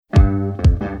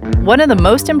One of the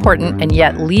most important and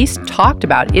yet least talked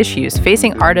about issues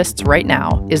facing artists right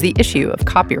now is the issue of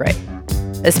copyright.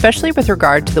 Especially with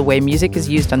regard to the way music is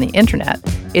used on the internet,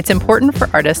 it's important for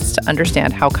artists to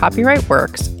understand how copyright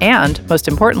works and, most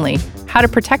importantly, how to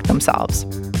protect themselves.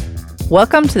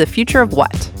 Welcome to The Future of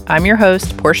What? I'm your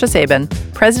host, Portia Sabin,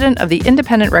 president of the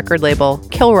independent record label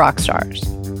Kill Rock Stars.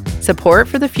 Support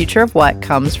for The Future of What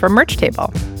comes from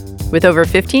Merchtable. With over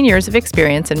 15 years of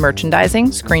experience in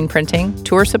merchandising, screen printing,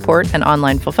 tour support, and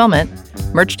online fulfillment,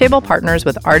 Merchtable partners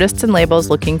with artists and labels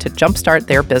looking to jumpstart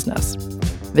their business.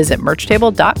 Visit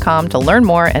merchtable.com to learn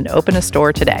more and open a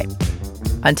store today.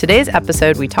 On today's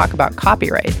episode, we talk about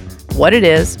copyright, what it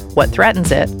is, what threatens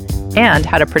it, and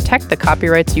how to protect the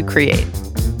copyrights you create.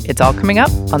 It's all coming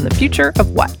up on The Future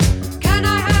of What? Can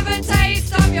I have a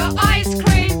taste of your ice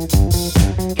cream?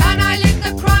 Can I lick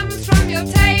the crumbs from your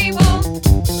table?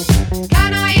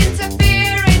 Can I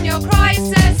interfere in your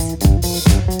crisis?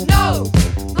 No,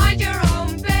 mind your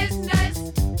own business.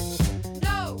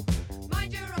 No,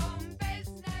 mind your own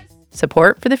business.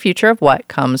 Support for The Future of What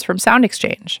comes from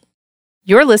SoundExchange.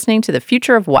 You're listening to The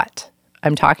Future of What?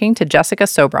 I'm talking to Jessica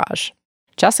Sobraj.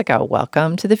 Jessica,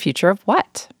 welcome to The Future of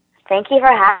What? Thank you for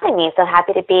having me. So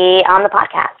happy to be on the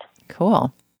podcast.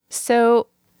 Cool. So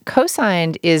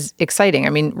Co-Signed is exciting. I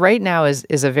mean, right now is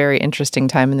a very interesting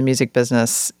time in the music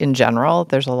business in general.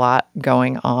 There's a lot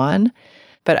going on.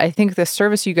 But I think the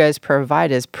service you guys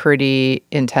provide is pretty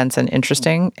intense and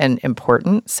interesting and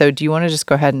important. So do you want to just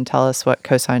go ahead and tell us what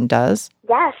Co-Signed does?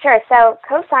 Yeah, sure. So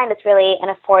Co-Signed is really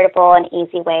an affordable and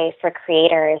easy way for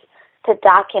creators to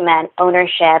document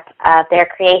ownership of their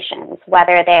creations,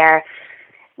 whether they're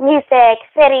music,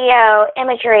 video,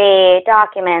 imagery,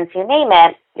 documents, you name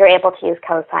it. You're able to use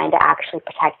Co-Signed to actually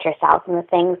protect yourself and the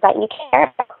things that you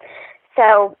care about.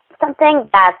 So something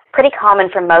that's pretty common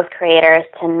for most creators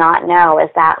to not know is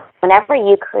that whenever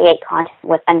you create content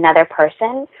with another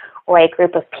person or a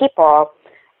group of people,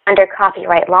 under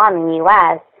copyright law in the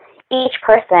U.S., each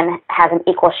person has an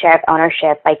equal share of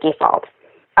ownership by default,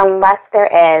 unless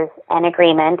there is an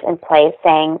agreement in place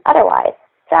saying otherwise.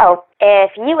 So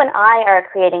if you and I are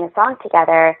creating a song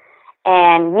together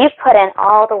and you've put in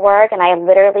all the work and I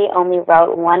literally only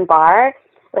wrote one bar,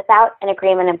 without an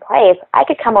agreement in place, I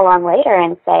could come along later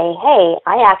and say, hey,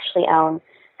 I actually own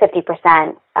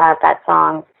 50% of that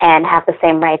song and have the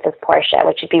same rights as Portia,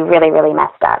 which would be really, really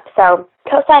messed up. So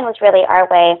Co-Sign was really our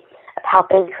way of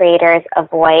helping creators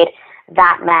avoid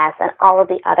that mess and all of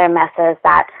the other messes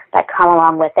that come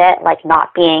along with it, like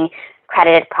not being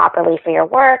credited properly for your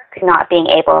work, not being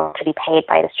able to be paid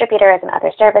by distributors and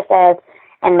other services,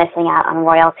 and missing out on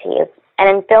royalties. And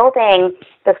in building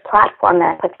this platform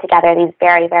that puts together these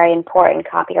very, very important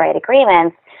copyright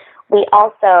agreements, we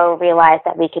also realized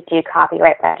that we could do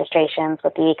copyright registrations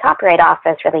with the Copyright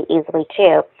Office really easily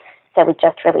too. So we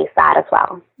just released that as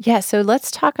well. Yeah, so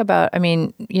let's talk about,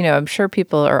 I'm sure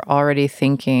people are already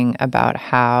thinking about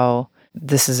how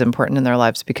this is important in their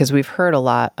lives because we've heard a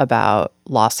lot about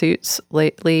lawsuits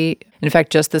lately. In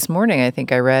fact, just this morning, I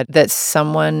think I read that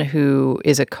someone who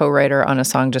is a co-writer on a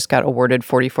song just got awarded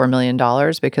 $44 million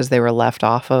because they were left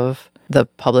off of the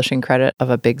publishing credit of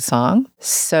a big song.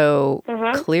 So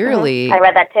clearly... I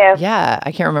read that too. Yeah,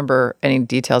 I can't remember any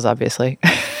details, obviously.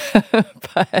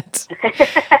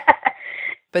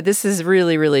 But this is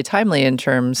really, really timely in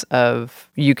terms of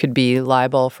you could be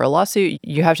liable for a lawsuit.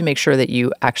 You have to make sure that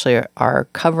you actually are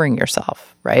covering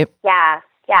yourself, right? Yeah.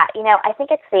 I think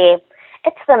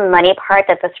it's the money part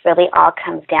that this really all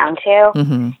comes down to.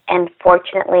 Mm-hmm. And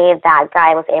fortunately, that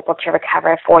guy was able to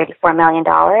recover $44 million.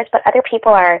 But other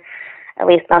people are, at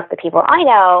least most of the people I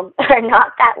know, are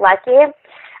not that lucky.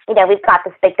 We've got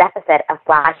this big deficit of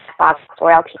black box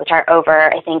royalties, which are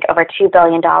over $2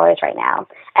 billion right now.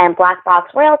 And black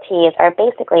box royalties are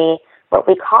basically what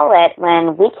we call it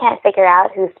when we can't figure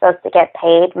out who's supposed to get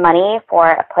paid money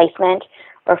for a placement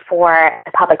or for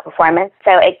a public performance.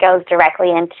 So it goes directly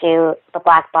into the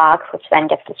black box, which then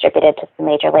gets distributed to the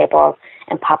major labels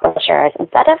and publishers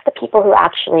instead of the people who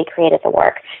actually created the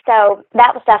work. So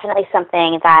that was definitely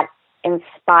something that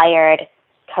inspired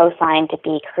Co-Sign to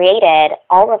be created.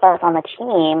 All of us on the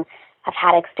team have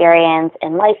had experience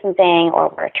in licensing or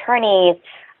were attorneys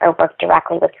or worked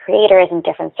directly with creators in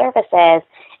different services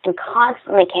and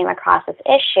constantly came across this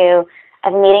issue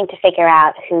of needing to figure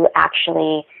out who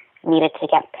actually needed to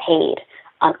get paid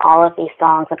on all of these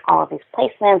songs and all of these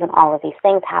placements and all of these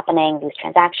things happening, these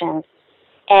transactions.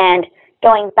 And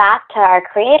going back to our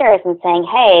creators and saying,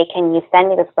 hey, can you send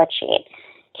me the split sheet?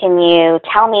 Can you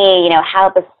tell me, how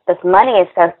this money is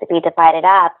supposed to be divided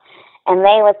up? And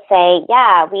they would say,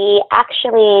 yeah, we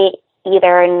actually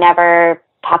either never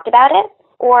talked about it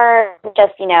Or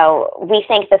just, we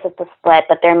think this is the split,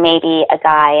 but there may be a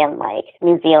guy in like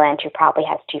New Zealand who probably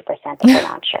has 2%, but we're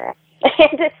not sure.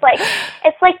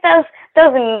 It's like those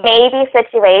maybe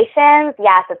situations.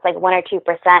 Yes, it's like 1 or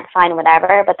 2%, fine,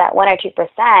 whatever, but that 1 or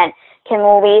 2%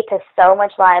 can lead to so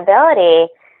much liability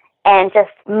and just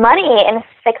money in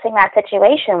fixing that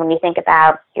situation when you think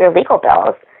about your legal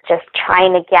bills, just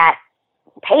trying to get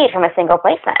paid from a single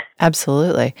placement.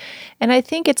 Absolutely. And I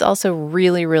think it's also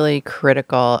really, really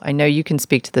critical. I know you can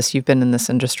speak to this. You've been in this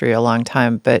industry a long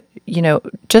time, but,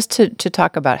 just to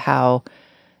talk about how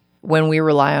when we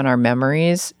rely on our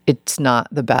memories, it's not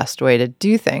the best way to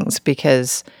do things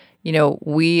because,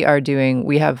 we have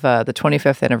the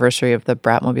 25th anniversary of the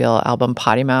Bratmobile album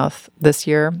Potty Mouth this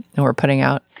year, and we're putting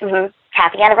out. Mm-hmm.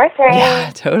 Happy anniversary. Yeah,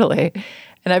 totally.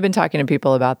 And I've been talking to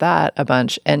people about that a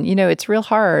bunch. And, it's real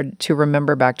hard to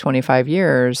remember back 25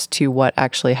 years to what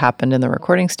actually happened in the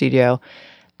recording studio.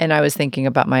 And I was thinking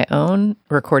about my own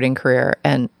recording career.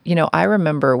 And, I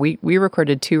remember we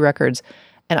recorded 2 records,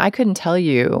 and I couldn't tell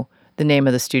you the name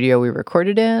of the studio we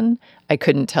recorded in. I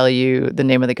couldn't tell you the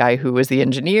name of the guy who was the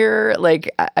engineer.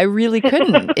 Like, I really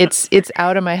couldn't. It's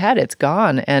out of my head. It's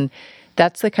gone. And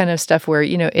that's the kind of stuff where,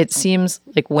 it seems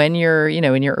like when you're,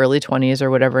 in your early 20s or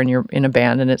whatever, and you're in a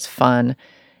band and it's fun,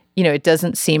 it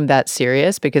doesn't seem that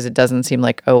serious because it doesn't seem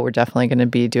like, oh, we're definitely going to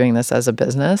be doing this as a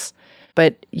business.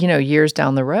 But, years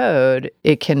down the road,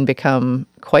 it can become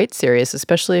quite serious,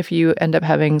 especially if you end up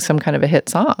having some kind of a hit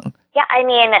song. Yeah,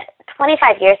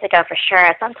 25 years ago for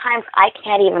sure. Sometimes I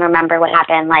can't even remember what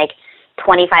happened like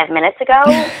 25 minutes ago.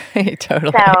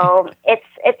 Totally. So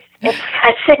it's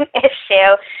such an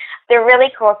issue. The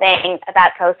really cool thing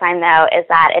about Cosign, though, is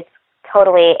that it's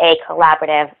totally a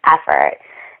collaborative effort.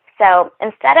 So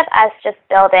instead of us just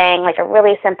building like a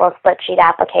really simple split sheet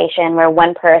application where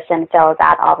one person fills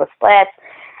out all the splits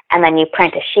and then you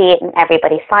print a sheet and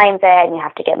everybody signs it and you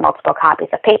have to get multiple copies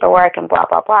of paperwork and blah,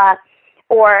 blah, blah.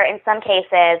 Or in some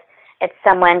cases, it's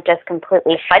someone just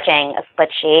completely fudging a split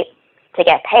sheet to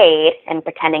get paid and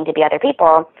pretending to be other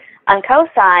people. On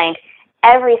Cosign,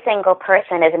 every single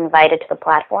person is invited to the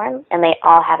platform, and they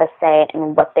all have a say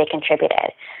in what they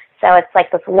contributed. So it's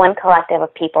like this one collective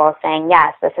of people saying,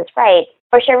 yes, this is right.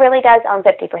 Portia really does own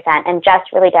 50%, and Jess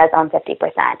really does own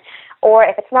 50%. Or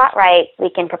if it's not right, we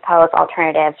can propose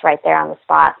alternatives right there on the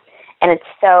spot. And it's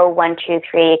so 1, 2,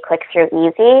 3, click through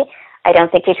easy. I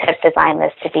don't think we could have designed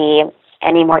this to be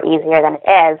any more easier than it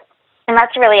is. And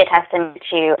that's really a testament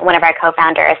to one of our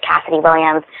co-founders, Cassidy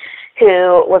Williams,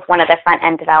 who was one of the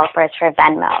front-end developers for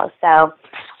Venmo. So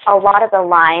a lot of the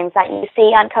lines that you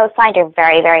see on Cosign are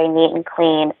very, very neat and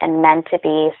clean and meant to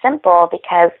be simple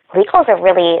because legal is a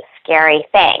really scary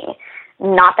thing.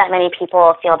 Not that many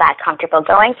people feel that comfortable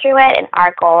going through it, and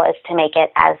our goal is to make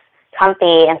it as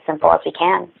comfy and simple as we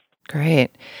can.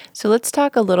 Great. So let's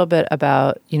talk a little bit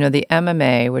about, the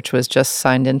MMA, which was just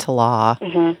signed into law,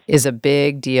 is a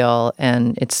big deal,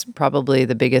 and it's probably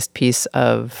the biggest piece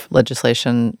of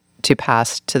legislation to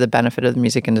pass to the benefit of the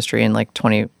music industry in like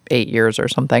 28 years or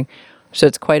something. So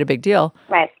it's quite a big deal.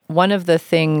 Right. One of the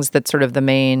things that's sort of the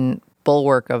main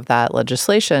bulwark of that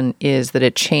legislation is that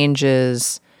it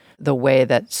changes the way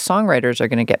that songwriters are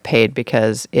going to get paid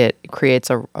because it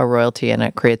creates a royalty and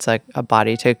it creates a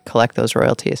body to collect those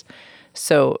royalties.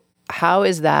 So how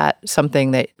is that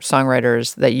something that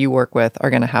songwriters that you work with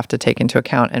are going to have to take into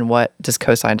account, and what does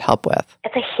Cosign help with?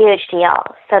 It's a huge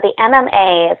deal. So the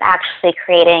MMA is actually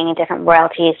creating different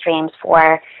royalty streams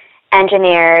for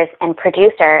engineers and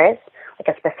producers, like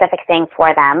a specific thing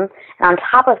for them. And on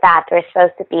top of that, there's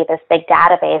supposed to be this big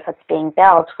database that's being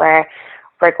built where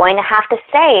we're going to have to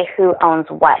say who owns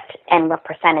what and what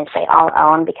percentage they all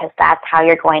own because that's how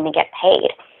you're going to get paid.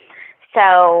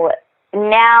 So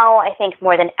now I think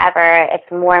more than ever, it's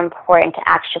more important to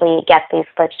actually get these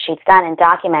split sheets done and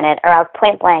document it, or else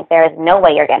point blank, there is no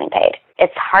way you're getting paid.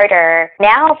 It's harder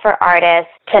now for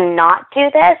artists to not do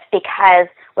this because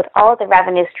with all of the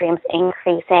revenue streams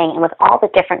increasing and with all the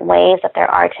different ways that there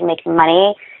are to make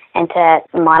money and to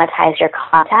monetize your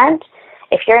content,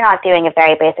 if you're not doing a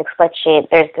very basic split sheet,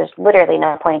 there's literally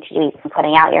no point to you even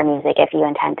putting out your music if you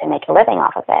intend to make a living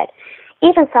off of it.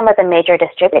 Even some of the major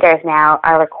distributors now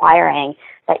are requiring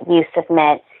that you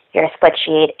submit your split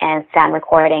sheet and sound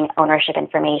recording ownership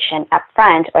information up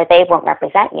front, or they won't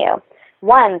represent you.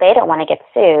 One, they don't want to get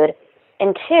sued.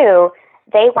 And two,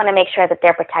 they want to make sure that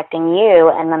they're protecting you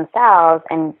and themselves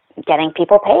and getting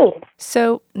people paid.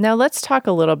 So now let's talk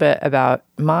a little bit about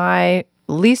my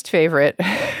least favorite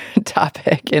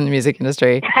topic in the music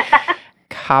industry,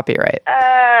 copyright.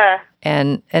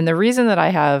 And the reason that I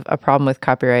have a problem with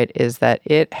copyright is that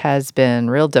it has been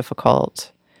real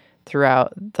difficult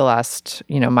throughout the last,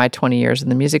 my 20 years in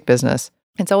the music business,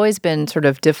 it's always been sort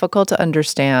of difficult to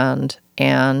understand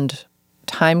and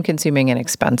time-consuming and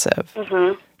expensive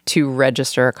to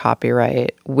register a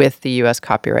copyright with the U.S.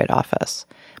 Copyright Office.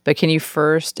 But can you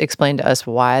first explain to us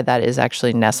why that is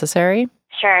actually necessary?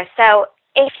 Sure. So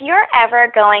if you're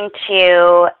ever going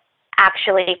to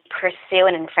actually pursue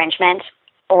an infringement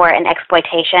or an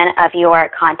exploitation of your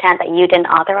content that you didn't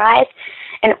authorize,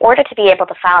 in order to be able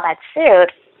to file that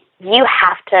suit, you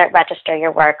have to register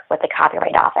your work with the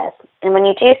Copyright Office. And when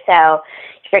you do so,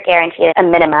 you're guaranteed a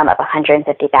minimum of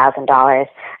 $150,000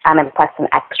 and plus some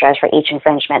extras for each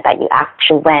infringement that you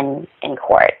actually win in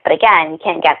court. But again, you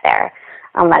can't get there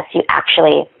unless you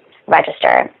actually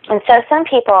register. And so some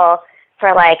people,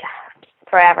 for like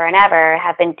forever and ever,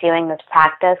 have been doing this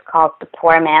practice called the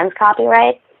poor man's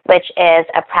copyright, which is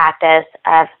a practice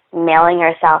of mailing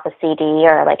yourself a CD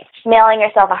or like mailing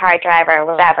yourself a hard drive or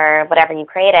whatever you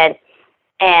created,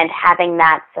 and having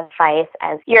that suffice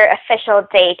as your official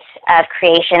date of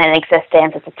creation and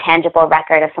existence. It's a tangible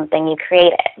record of something you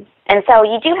created. And so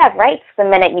you do have rights the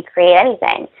minute you create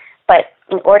anything, but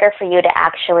in order for you to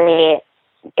actually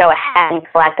go ahead and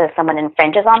collect if someone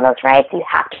infringes on those rights, you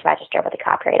have to register with the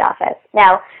Copyright Office.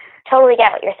 Now, totally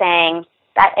get what you're saying.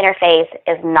 That interface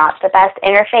is not the best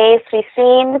interface we've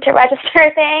seen to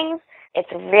register things.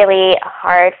 It's really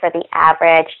hard for the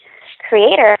average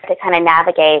creator to kind of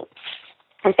navigate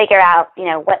and figure out,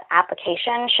 what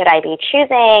application should I be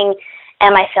choosing?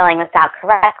 Am I filling this out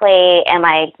correctly? Am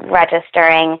I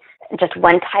registering just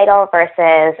one title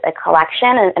versus a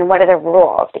collection? And what are the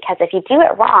rules? Because if you do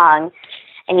it wrong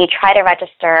and you try to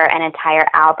register an entire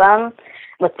album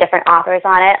with different authors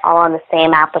on it, all on the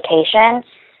same application,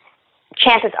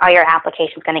 chances are your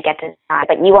application is going to get denied,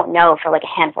 but you won't know for like a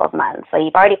handful of months. So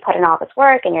you've already put in all this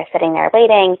work and you're sitting there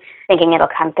waiting, thinking it'll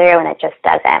come through, and it just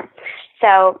doesn't.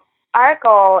 So our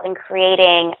goal in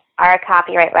creating our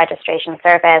copyright registration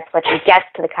service, which gets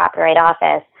to the Copyright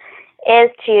Office, is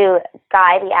to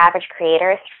guide the average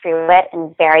creator through it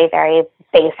in very, very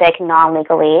basic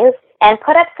non-legalese and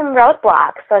put up some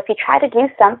roadblocks. So if you try to do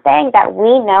something that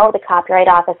we know the Copyright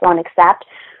Office won't accept,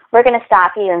 we're going to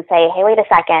stop you and say, hey, wait a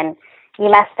second, you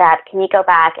messed up. Can you go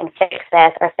back and fix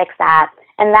this or fix that?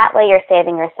 And that way you're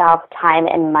saving yourself time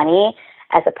and money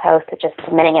as opposed to just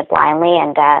submitting it blindly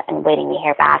and waiting to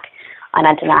hear back on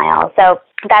a denial. So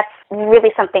that's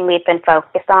really something we've been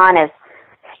focused on, is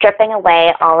stripping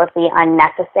away all of the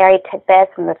unnecessary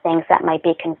tidbits and the things that might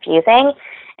be confusing,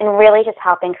 and really just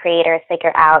helping creators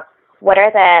figure out what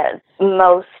are the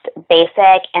most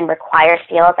basic and required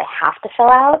fields I have to fill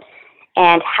out,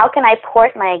 and how can I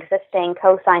port my existing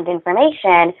co-signed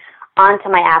information onto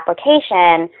my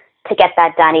application to get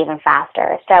that done even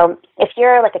faster. So if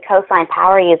you're like a co-signed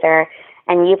power user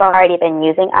and you've already been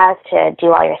using us to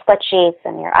do all your split sheets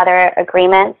and your other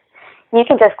agreements, you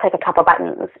can just click a couple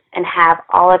buttons and have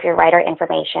all of your writer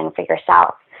information for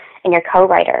yourself and your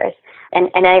co-writers and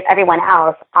everyone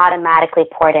else automatically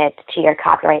ported to your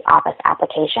Copyright Office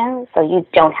application, so you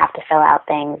don't have to fill out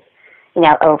things,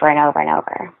 over and over and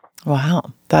over.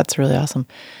 Wow, that's really awesome.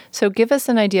 So give us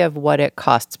an idea of what it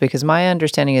costs, because my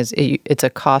understanding is it's a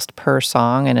cost per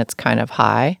song and it's kind of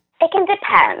high. It can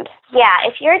depend. Yeah,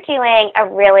 if you're doing a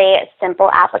really simple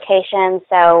application,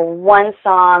 so one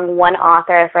song, one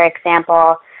author, for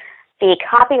example, the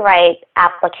copyright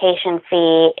application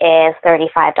fee is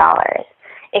 $35.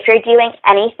 If you're doing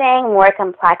anything more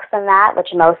complex than that,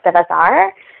 which most of us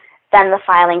are, then the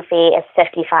filing fee is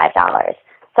 $55.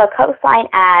 So CoSign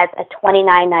adds a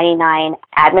 $29.99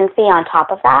 admin fee on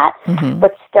top of that,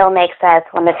 which still makes us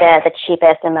one of the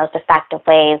cheapest and most effective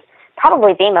ways,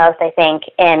 probably the most, I think,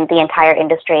 in the entire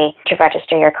industry to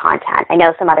register your content. I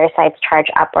know some other sites charge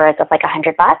upwards of like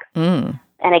 $100.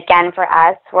 And again, for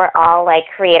us, we're all like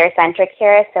creator-centric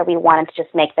here, so we wanted to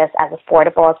just make this as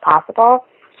affordable as possible,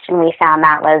 and we found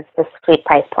that was the sweet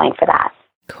price point for that.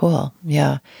 Cool.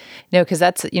 Yeah. No, because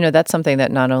that's something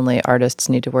that not only artists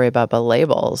need to worry about, but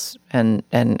labels and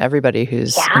everybody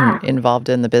who's involved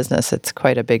in the business. It's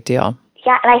quite a big deal.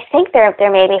 Yeah, and I think there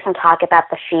may be some talk about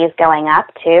the fees going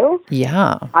up too.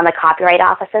 Yeah. On the Copyright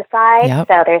Office's side. Yep.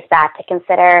 So there's that to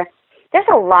consider. There's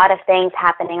a lot of things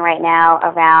happening right now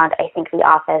around, I think, the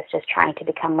office just trying to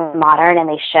become more modern, and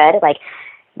they should. Like,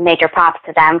 major props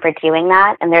to them for doing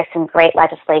that. And there's some great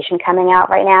legislation coming out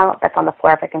right now that's on the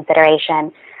floor for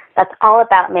consideration. That's all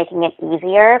about making it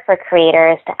easier for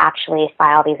creators to actually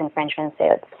file these infringement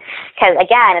suits. Because,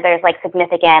 again, there's like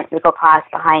significant legal costs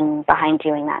behind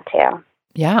doing that too.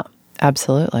 Yeah,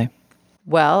 absolutely.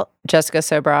 Well, Jessica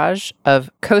Sobraj of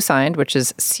CoSigned, which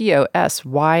is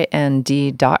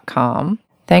COSYND.com,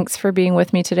 Thanks for being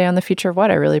with me today on The Future of What.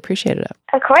 I really appreciated it.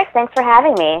 Of course, thanks for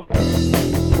having me.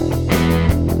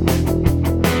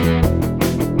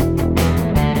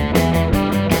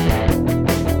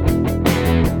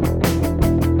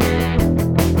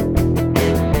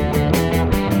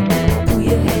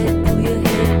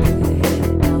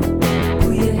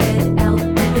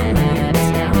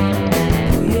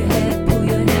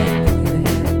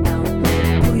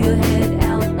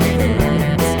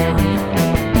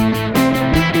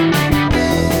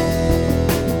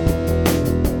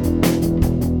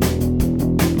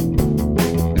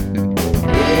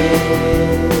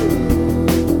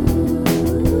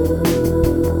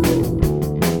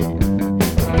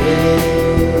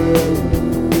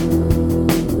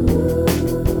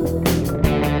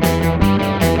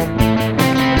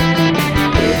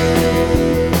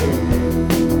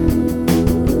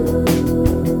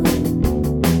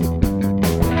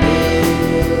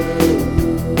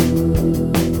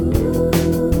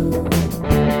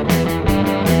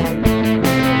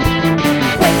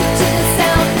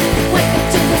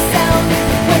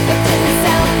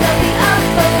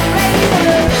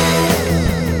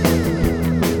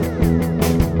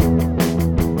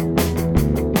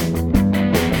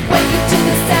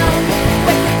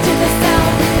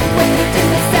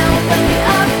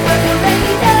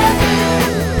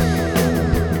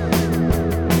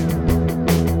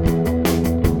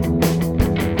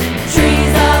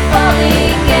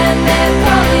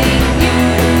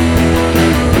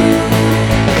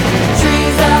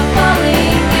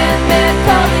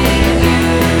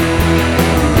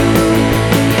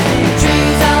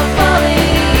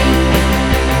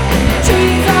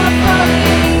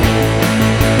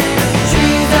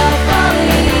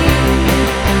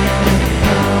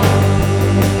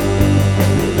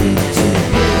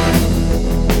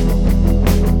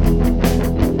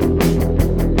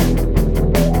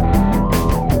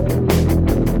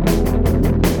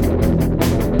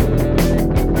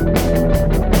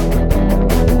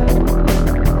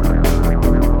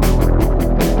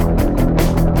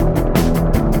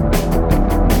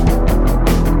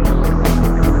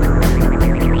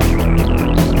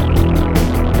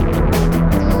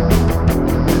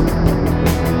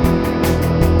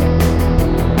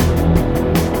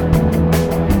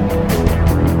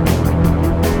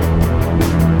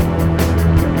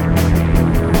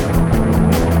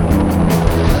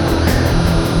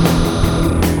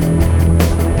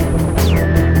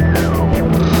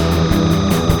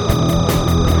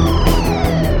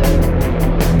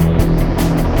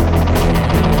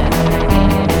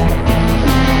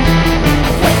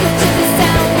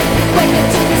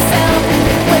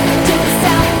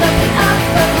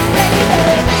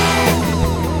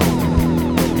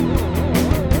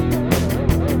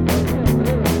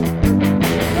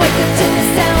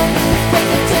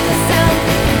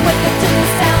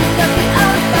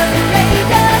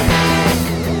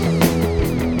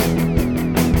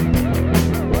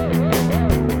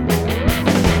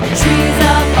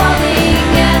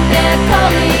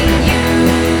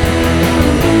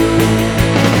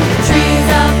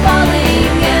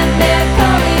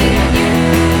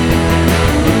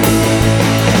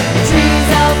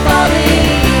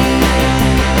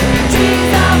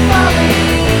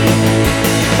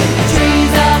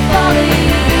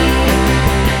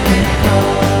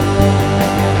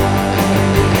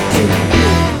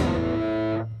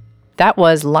 That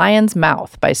was Lion's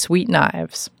Mouth by Sweet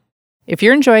Knives. If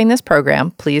you're enjoying this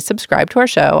program, please subscribe to our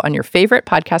show on your favorite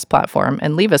podcast platform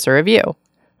and leave us a review.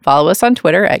 Follow us on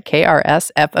Twitter at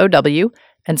KRSFOW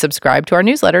and subscribe to our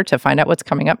newsletter to find out what's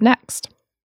coming up next.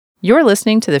 You're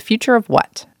listening to The Future of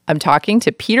What? I'm talking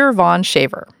to Peter Von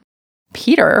Shaver.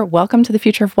 Peter, welcome to The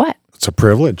Future of What? It's a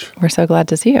privilege. We're so glad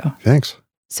to see you. Thanks.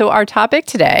 So our topic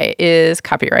today is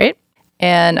copyright.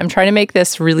 And I'm trying to make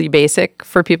this really basic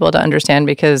for people to understand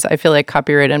because I feel like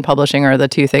copyright and publishing are the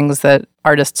two things that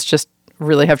artists just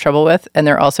really have trouble with. And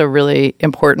they're also really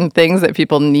important things that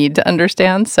people need to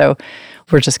understand. So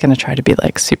we're just going to try to be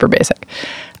like super basic.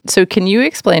 So can you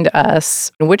explain to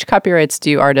us which copyrights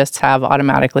do artists have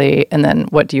automatically? And then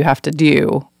what do you have to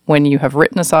do when you have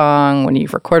written a song, when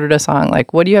you've recorded a song?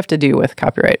 Like, what do you have to do with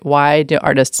copyright? Why do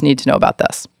artists need to know about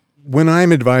this? When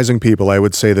I'm advising people, I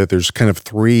would say that there's kind of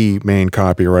three main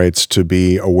copyrights to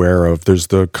be aware of. There's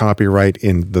the copyright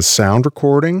in the sound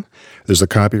recording. There's the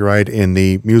copyright in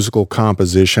the musical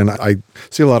composition. I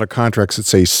see a lot of contracts that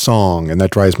say song, and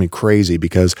that drives me crazy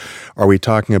because are we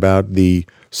talking about the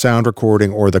sound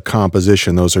recording or the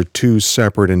composition? Those are two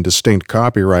separate and distinct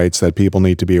copyrights that people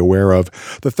need to be aware of.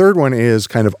 The third one is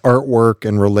kind of artwork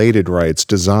and related rights,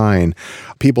 design.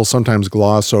 People sometimes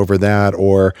gloss over that,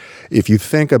 or if you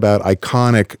think about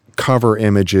iconic cover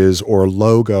images or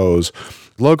logos.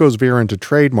 Logos veer into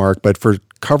trademark, but for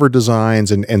cover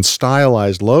designs and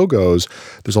stylized logos,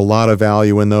 there's a lot of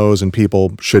value in those, and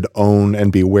people should own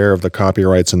and be aware of the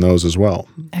copyrights in those as well.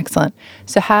 Excellent.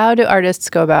 So how do artists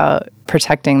go about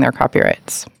protecting their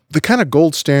copyrights? The kind of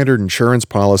gold standard insurance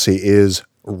policy is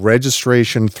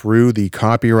registration through the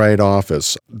Copyright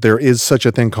Office. There is such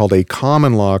a thing called a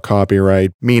common law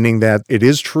copyright, meaning that it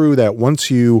is true that once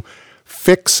you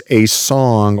fix a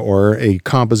song or a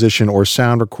composition or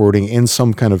sound recording in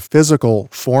some kind of physical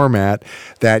format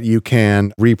that you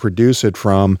can reproduce it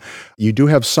from, you do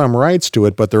have some rights to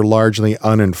it, but they're largely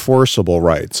unenforceable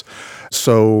rights.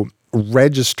 So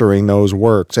registering those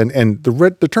works, and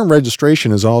the term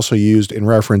registration is also used in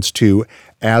reference to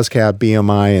ASCAP,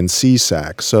 BMI, and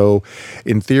CSAC. So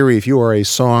in theory, if you are a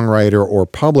songwriter or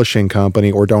publishing company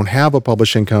or don't have a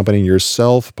publishing company, you're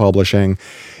self-publishing,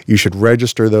 you should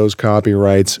register those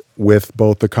copyrights with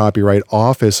both the Copyright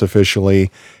Office officially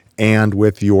and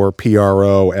with your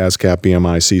PRO, ASCAP,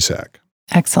 BMI, CSAC.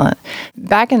 Excellent.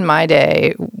 Back in my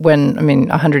day,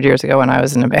 100 years ago when I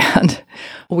was in a band,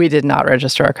 we did not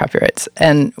register our copyrights.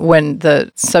 And when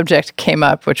the subject came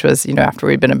up, which was, after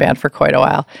we'd been a band for quite a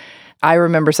while, I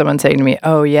remember someone saying to me,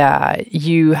 oh yeah,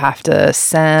 you have to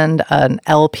send an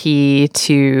LP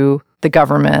to the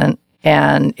government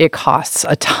and it costs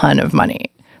a ton of money.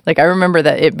 Like, I remember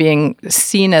that it being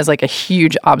seen as like a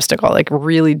huge obstacle, like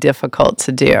really difficult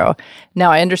to do.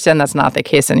 Now, I understand that's not the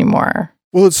case anymore.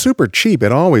 Well, it's super cheap.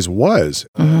 It always was.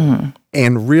 Mm.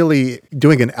 And really,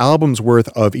 doing an album's worth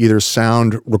of either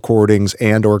sound recordings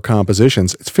and or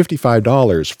compositions, it's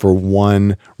 $55 for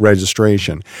one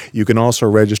registration. You can also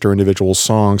register individual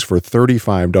songs for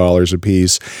 $35 a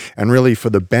piece. And really, for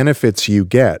the benefits you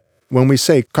get, when we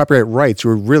say copyright rights,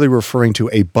 we're really referring to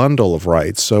a bundle of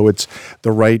rights. So it's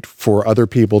the right for other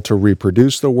people to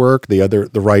reproduce the work, the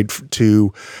right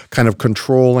to kind of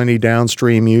control any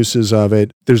downstream uses of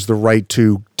it. There's the right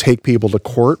to take people to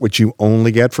court, which you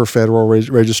only get for federal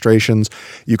registrations.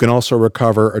 You can also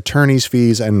recover attorney's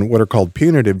fees and what are called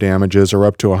punitive damages, or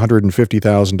up to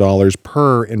 $150,000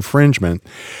 per infringement.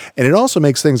 And it also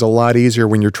makes things a lot easier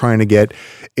when you're trying to get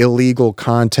illegal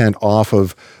content off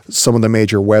of some of the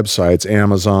major websites,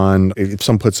 Amazon, if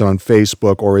someone puts it on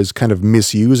Facebook or is kind of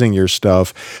misusing your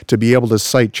stuff, to be able to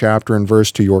cite chapter and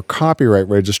verse to your copyright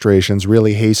registrations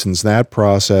really hastens that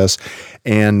process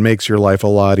and makes your life a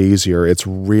lot easier. It's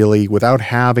really, without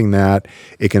having that,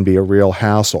 it can be a real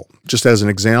hassle. Just as an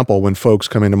example, when folks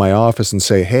come into my office and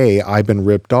say, hey, I've been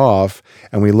ripped off,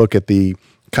 and we look at the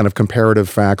kind of comparative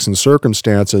facts and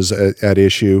circumstances at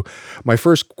issue, my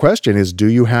first question is, do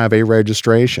you have a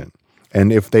registration?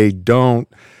 And if they don't,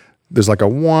 there's like a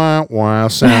wah wah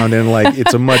sound, and like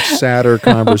it's a much sadder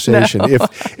conversation. No.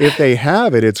 If they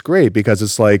have it, it's great, because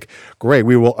it's like, great,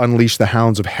 we will unleash the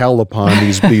hounds of hell upon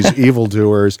these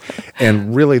evildoers.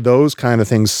 And really, those kind of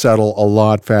things settle a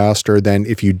lot faster than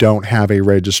if you don't have a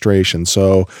registration.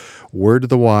 So, word to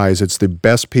the wise, it's the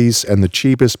best piece and the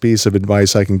cheapest piece of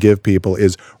advice I can give people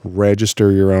is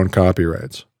register your own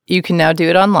copyrights. You can now do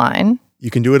it online. You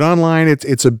can do it online.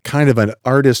 It's a kind of an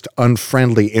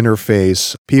artist-unfriendly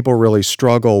interface. People really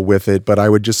struggle with it, but I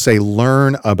would just say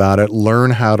learn about it, learn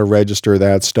how to register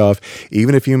that stuff.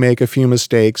 Even if you make a few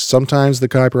mistakes, sometimes the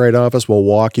Copyright Office will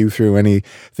walk you through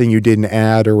anything you didn't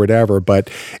add or whatever, but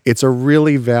it's a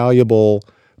really valuable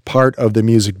part of the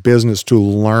music business to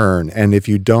learn. And if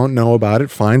you don't know about it,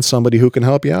 find somebody who can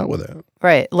help you out with it.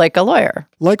 Right, like a lawyer.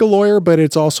 Like a lawyer, but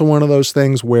it's also one of those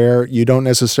things where you don't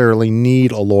necessarily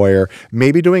need a lawyer.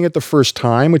 Maybe doing it the first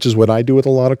time, which is what I do with a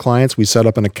lot of clients. We set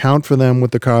up an account for them with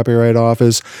the Copyright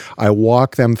Office. I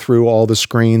walk them through all the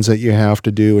screens that you have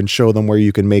to do and show them where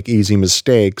you can make easy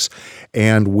mistakes.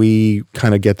 And we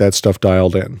kind of get that stuff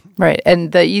dialed in. Right.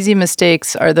 And the easy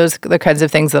mistakes, are those the kinds of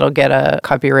things that'll get a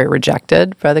copyright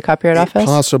rejected by the Copyright Office?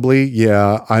 Possibly,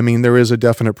 yeah. I mean, there is a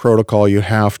definite protocol you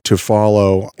have to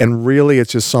follow. And really,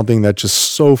 it's just something that's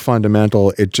just so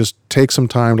fundamental. It just takes some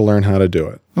time to learn how to do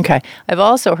it. Okay. I've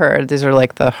also heard, these are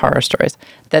like the horror stories,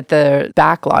 that the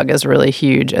backlog is really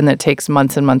huge and that it takes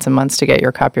months and months and months to get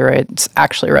your copyrights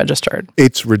actually registered.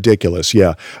 It's ridiculous,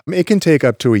 yeah. It can take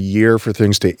up to a year for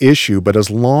things to issue, but as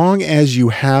long as you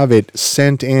have it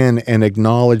sent in and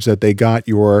acknowledge that they got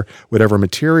your whatever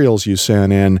materials you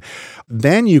sent in,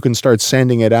 then you can start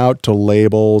sending it out to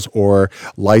labels or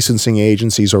licensing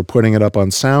agencies or putting it up on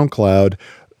SoundCloud.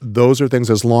 Those are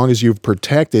things, as long as you've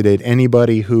protected it,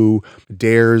 anybody who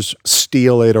dares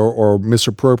steal it or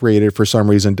misappropriate it for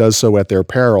some reason does so at their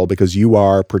peril, because you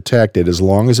are protected. As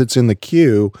long as it's in the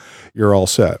queue, you're all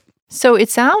set. So it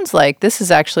sounds like this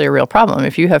is actually a real problem.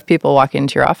 If you have people walking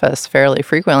into your office fairly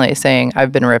frequently saying,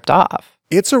 I've been ripped off.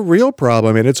 It's a real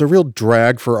problem, and it's a real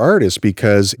drag for artists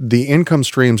because the income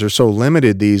streams are so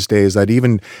limited these days that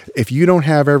even if you don't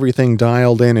have everything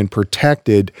dialed in and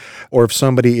protected, or if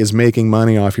somebody is making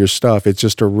money off your stuff, it's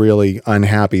just a really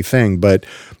unhappy thing. But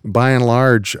by and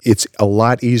large, it's a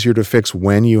lot easier to fix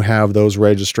when you have those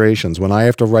registrations. When I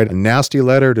have to write a nasty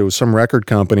letter to some record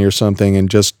company or something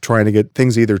and just trying to get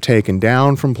things either taken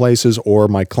down from places or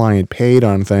my client paid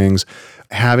on things,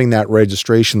 having that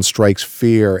registration strikes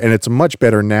fear. And it's a much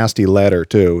better nasty letter,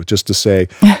 too, just to say,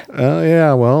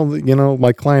 yeah, well, you know,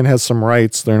 my client has some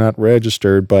rights. They're not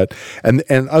registered. But and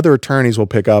other attorneys will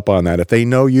pick up on that. If they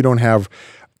know you don't have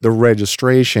the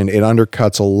registration, it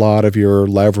undercuts a lot of your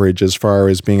leverage as far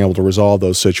as being able to resolve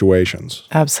those situations.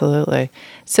 Absolutely.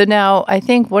 So now I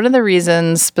think one of the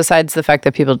reasons, besides the fact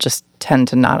that people just tend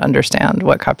to not understand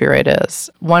what copyright is,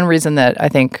 one reason that I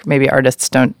think maybe artists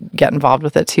don't get involved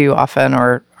with it too often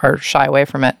or shy away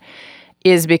from it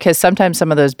is because sometimes some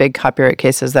of those big copyright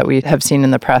cases that we have seen in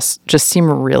the press just seem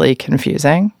really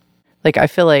confusing. Like I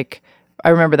feel like I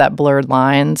remember that blurred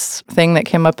lines thing that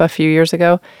came up a few years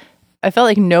ago. I felt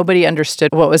like nobody understood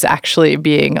what was actually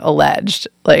being alleged.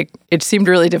 Like, it seemed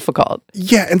really difficult.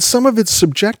 Yeah, and some of it's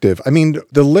subjective. I mean,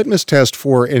 the litmus test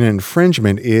for an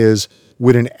infringement is,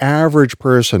 would an average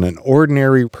person, an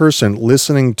ordinary person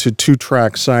listening to two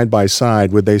tracks side by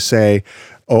side, would they say,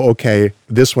 oh, okay,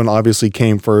 this one obviously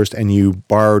came first and you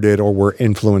borrowed it or were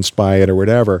influenced by it or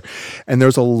whatever. And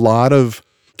there's a lot of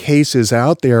cases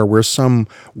out there where some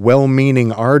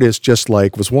well-meaning artist just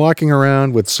like was walking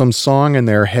around with some song in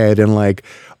their head and like,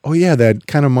 oh yeah, that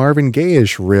kind of Marvin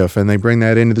Gaye-ish riff, and they bring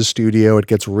that into the studio, it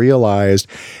gets realized,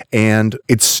 and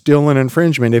it's still an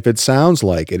infringement if it sounds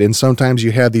like it. And sometimes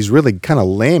you have these really kind of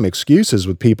lame excuses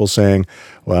with people saying,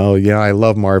 well, yeah, I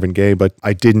love Marvin Gaye, but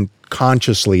I didn't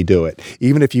consciously do it.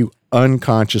 Even if you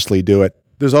unconsciously do it.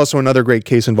 There's also another great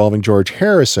case involving George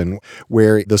Harrison,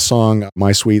 where the song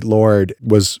My Sweet Lord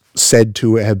was said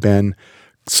to have been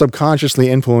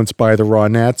subconsciously influenced by the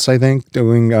Ronettes, I think,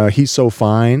 doing He's So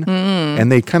Fine.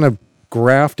 And they kind of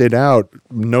grafted out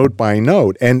note by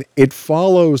note. And it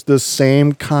follows the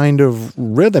same kind of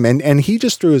rhythm. And he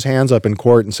just threw his hands up in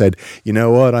court and said, you know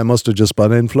what, I must have just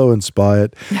been influenced by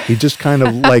it. He just kind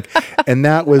of like, and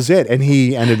that was it. And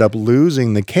he ended up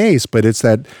losing the case. But it's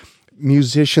that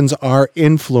musicians are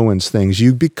influence things.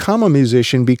 You become a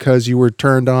musician because you were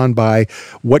turned on by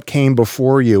what came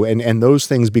before you, and those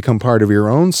things become part of your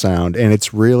own sound. And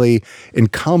it's really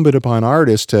incumbent upon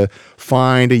artists to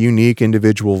find a unique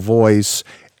individual voice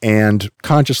and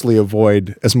consciously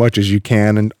avoid as much as you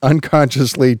can and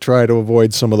unconsciously try to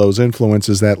avoid some of those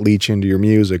influences that leach into your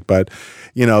music. But,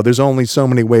 you know, there's only so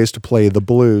many ways to play the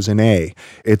blues in A.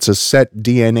 It's a set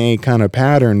DNA kind of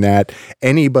pattern that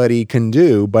anybody can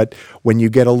do, but when you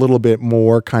get a little bit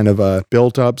more kind of a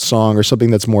built-up song or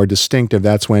something that's more distinctive,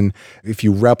 that's when, if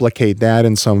you replicate that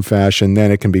in some fashion,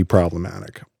 then it can be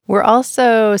problematic. We're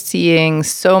also seeing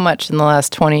so much in the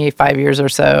last 25 years or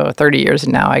so, 30 years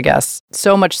now, I guess,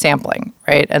 so much sampling,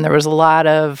 right? And there was a lot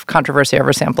of controversy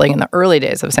over sampling in the early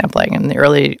days of sampling, in the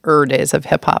earlier days of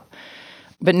hip-hop.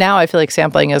 But now I feel like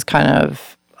sampling is kind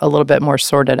of a little bit more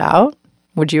sorted out.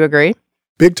 Would you agree?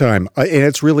 Big time. And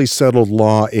it's really settled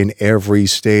law in every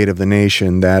state of the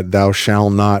nation that thou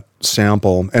shalt not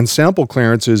sample. And sample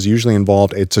clearance is usually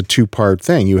involved. It's a two-part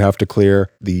thing. You have to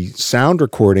clear the sound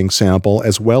recording sample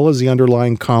as well as the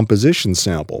underlying composition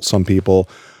sample. Some people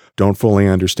don't fully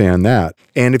understand that.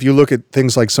 And if you look at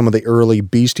things like some of the early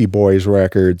Beastie Boys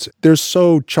records, they're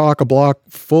so chock-a-block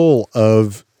full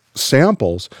of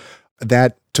samples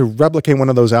that to replicate one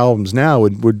of those albums now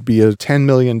would be a $10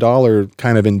 million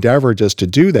kind of endeavor just to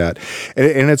do that.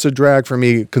 And it's a drag for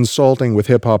me consulting with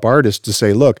hip-hop artists to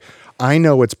say, look, I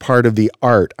know it's part of the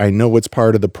art. I know it's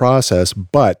part of the process,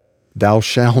 but thou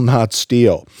shalt not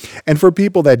steal. And for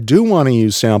people that do want to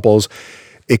use samples,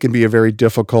 it can be a very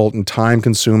difficult and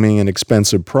time-consuming and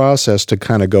expensive process to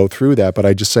kind of go through that. But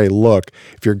I just say, look,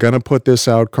 if you're going to put this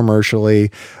out commercially,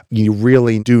 you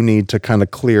really do need to kind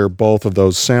of clear both of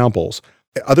those samples.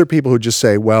 Other people who just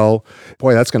say, well,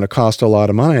 boy, that's going to cost a lot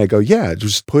of money. I go, yeah,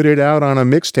 just put it out on a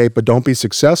mixtape, but don't be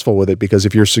successful with it, because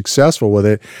if you're successful with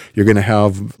it, you're going to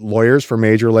have lawyers for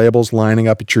major labels lining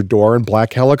up at your door and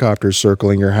black helicopters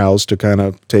circling your house to kind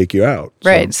of take you out.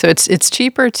 Right. So it's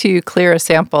cheaper to clear a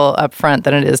sample up front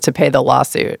than it is to pay the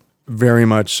lawsuit. Very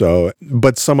much so.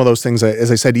 But some of those things,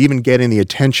 as I said, even getting the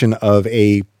attention of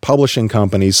a publishing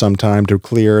company sometime to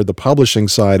clear the publishing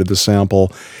side of the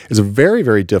sample is a very,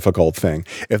 very difficult thing.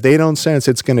 If they don't sense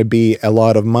it's going to be a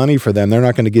lot of money for them, they're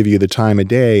not going to give you the time of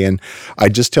day. And I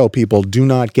just tell people, do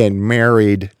not get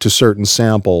married to certain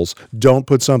samples. Don't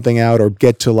put something out or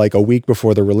get to like a week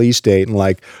before the release date and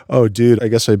like, oh, dude, I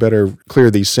guess I better clear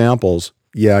these samples.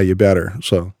 Yeah, you better.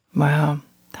 So. Wow.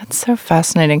 That's so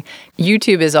fascinating.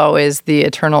 YouTube is always the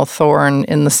eternal thorn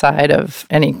in the side of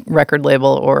any record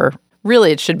label, or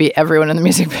really it should be everyone in the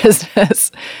music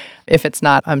business. If it's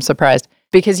not, I'm surprised.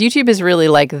 Because YouTube is really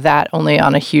like that, only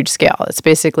on a huge scale. It's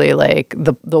basically like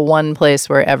the one place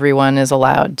where everyone is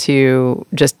allowed to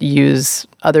just use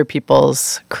other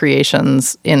people's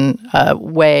creations in a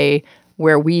way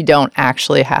where we don't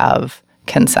actually have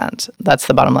consent. That's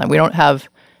the bottom line. We don't have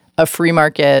a free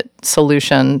market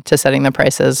solution to setting the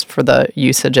prices for the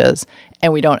usages,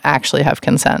 and we don't actually have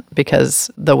consent because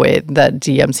the way that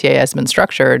DMCA has been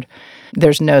structured,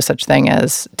 there's no such thing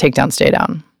as take down, stay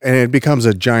down. And it becomes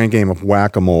a giant game of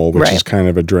whack-a-mole, which is kind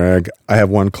of a drag. I have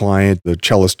one client, the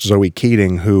cellist Zoe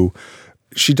Keating, who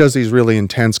she does these really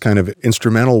intense kind of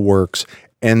instrumental works,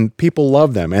 and people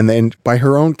love them. And then by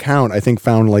her own count, I think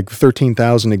found like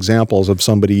 13,000 examples of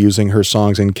somebody using her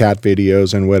songs in cat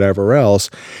videos and whatever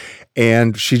else.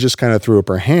 And she just kind of threw up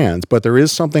her hands. But there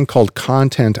is something called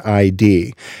Content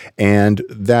ID, and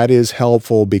that is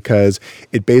helpful because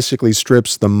it basically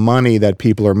strips the money that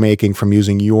people are making from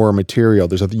using your material.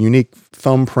 There's a unique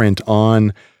thumbprint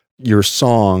on your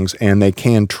songs, and they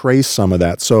can trace some of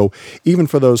that. So even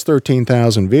for those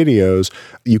 13,000 videos,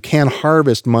 you can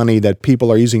harvest money that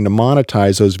people are using to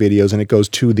monetize those videos, and it goes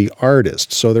to the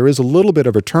artist. So there is a little bit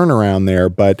of a turnaround there,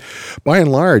 but by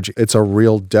and large, it's a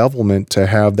real devilment to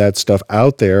have that stuff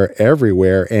out there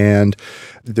everywhere, and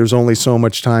there's only so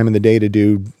much time in the day to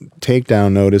do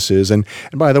takedown notices. And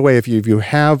by the way, if you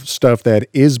have stuff that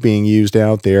is being used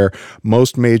out there,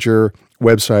 most major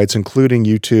websites, including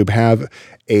YouTube, have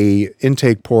a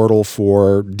intake portal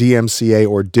for DMCA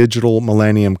or Digital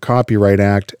Millennium Copyright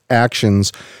Act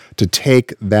actions to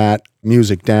take that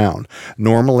music down.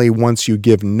 Normally, once you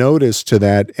give notice to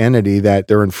that entity that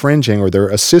they're infringing or they're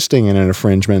assisting in an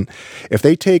infringement, if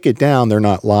they take it down, they're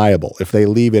not liable. If they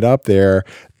leave it up there,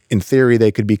 in theory,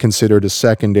 they could be considered a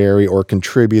secondary or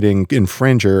contributing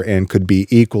infringer and could be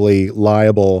equally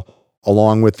liable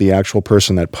along with the actual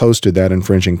person that posted that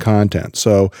infringing content.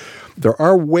 So there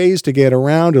are ways to get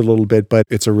around it a little bit, but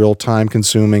it's a real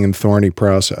time-consuming and thorny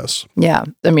process. Yeah.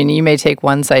 I mean, you may take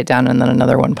one site down and then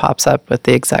another one pops up with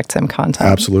the exact same content.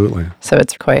 Absolutely. So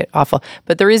it's quite awful.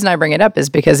 But the reason I bring it up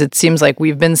is because it seems like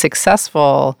we've been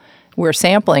successful where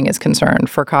sampling is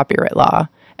concerned for copyright law,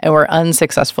 and we're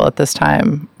unsuccessful at this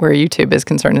time where YouTube is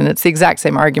concerned. And it's the exact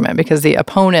same argument because the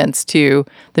opponents to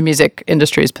the music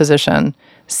industry's position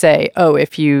say, oh,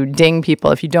 if you ding people,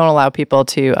 if you don't allow people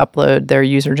to upload their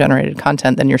user-generated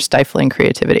content, then you're stifling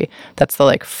creativity. That's the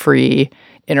like free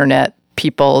internet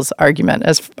people's argument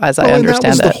as I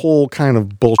understand it. That was the whole kind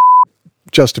of bullshit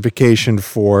justification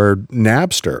for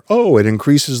Napster. Oh, it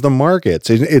increases the markets.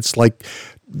 It's like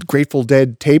Grateful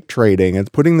Dead tape trading, and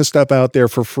putting the stuff out there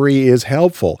for free is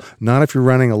helpful. Not if you're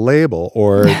running a label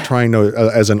or trying to,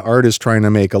 as an artist trying to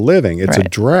make a living. It's a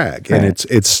drag, and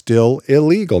it's still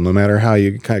illegal no matter how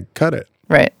you cut it.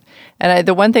 Right. And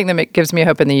the one thing that gives me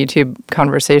hope in the YouTube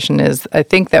conversation is I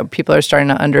think that people are starting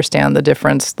to understand the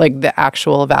difference, like the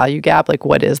actual value gap, like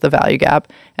what is the value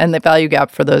gap? And the value gap,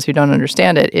 for those who don't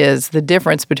understand it, is the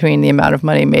difference between the amount of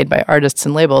money made by artists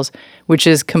and labels, which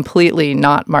is completely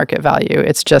not market value.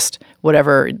 It's just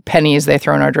whatever pennies they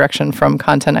throw in our direction from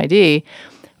Content ID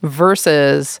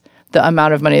versus the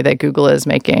amount of money that Google is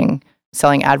making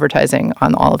selling advertising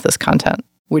on all of this content,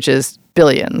 which is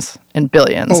billions and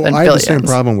billions and billions. I have the same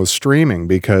problem with streaming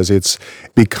because it's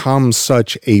become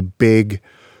such a big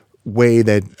way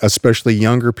that especially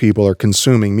younger people are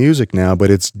consuming music now, but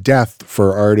it's death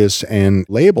for artists and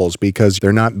labels because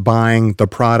they're not buying the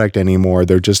product anymore.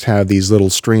 They just have these little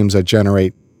streams that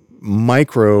generate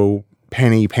micro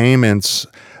penny payments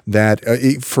that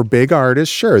for big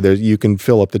artists, sure, you can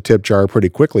fill up the tip jar pretty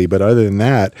quickly. But other than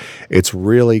that, it's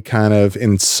really kind of,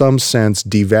 in some sense,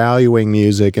 devaluing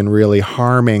music and really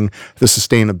harming the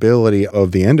sustainability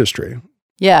of the industry.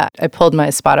 Yeah, I pulled my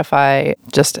Spotify,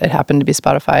 it happened to be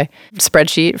Spotify,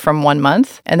 spreadsheet from 1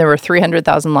 month, and there were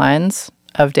 300,000 lines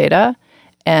of data,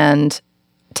 and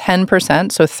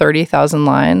 10%, so 30,000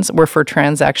 lines, were for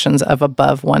transactions of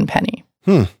above 1 penny.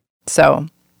 So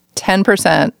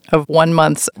 10% of 1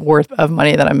 month's worth of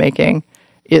money that I'm making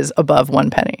is above 1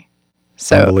 penny.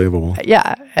 So unbelievable.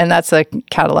 Yeah, and that's a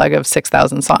catalog of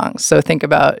 6,000 songs. So think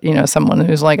about, someone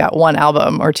who's only got one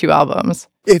album or two albums.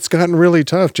 It's gotten really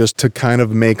tough just to kind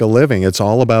of make a living. It's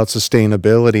all about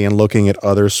sustainability and looking at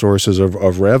other sources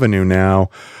of revenue now.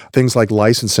 Things like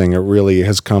licensing, it really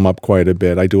has come up quite a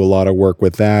bit. I do a lot of work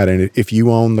with that. And if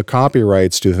you own the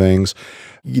copyrights to things,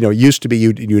 it used to be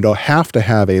you don't have to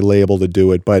have a label to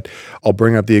do it, but I'll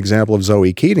bring up the example of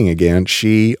Zoe Keating again.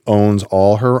 She owns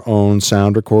all her own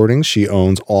sound recordings. She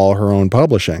owns all her own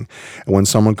publishing. And when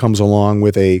someone comes along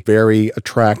with a very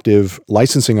attractive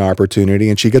licensing opportunity,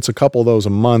 and she gets a couple of those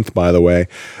a month, by the way,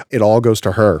 it all goes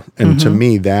to her. And to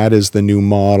me, that is the new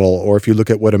model. Or if you look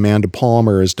at what Amanda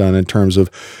Palmer has done in terms of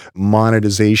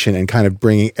monetization and kind of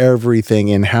bringing everything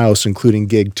in-house, including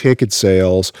gig ticket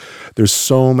sales, there's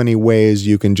so many ways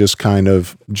you can just kind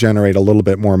of generate a little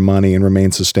bit more money and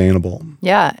remain sustainable.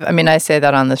 Yeah. I mean, I say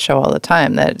that on the show all the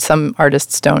time, that some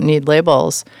artists don't need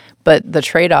labels, but the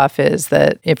trade-off is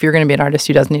that if you're going to be an artist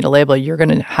who doesn't need a label, you're going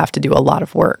to have to do a lot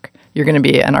of work. You're going to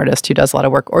be an artist who does a lot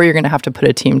of work, or you're going to have to put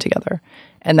a team together.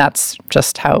 And that's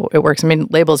just how it works. I mean,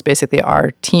 labels basically are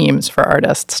teams for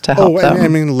artists to help them. I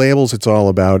mean, labels, it's all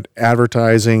about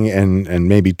advertising and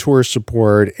maybe tour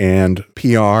support and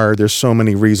PR. There's so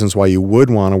many reasons why you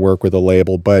would want to work with a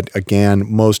label. But again,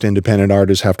 most independent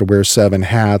artists have to wear 7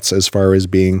 hats as far as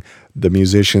being the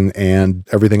musician and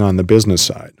everything on the business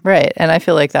side. Right. And I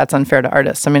feel like that's unfair to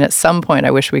artists. I mean, at some point,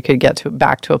 I wish we could get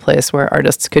back to a place where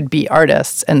artists could be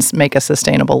artists and make a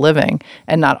sustainable living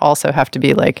and not also have to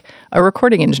be like a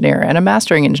recording engineer and a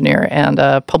mastering engineer and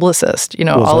a publicist,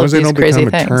 all of these crazy things. As long as they don't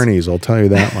become attorneys, I'll tell you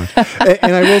that much.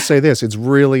 And I will say this, it's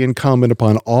really incumbent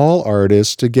upon all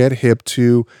artists to get hip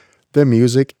to the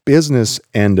music business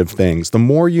end of things. The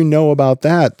more you know about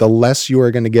that, the less you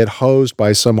are going to get hosed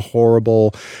by some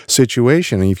horrible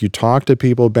situation. And if you talk to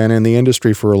people who've been in the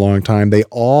industry for a long time, they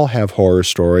all have horror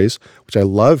stories, which I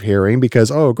love hearing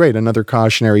because, oh, great, another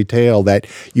cautionary tale that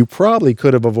you probably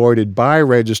could have avoided by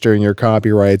registering your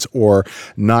copyrights or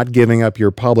not giving up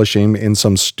your publishing in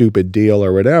some stupid deal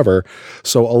or whatever.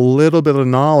 So a little bit of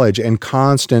knowledge and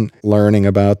constant learning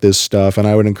about this stuff. And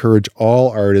I would encourage all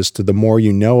artists to, the more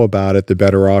you know about it, the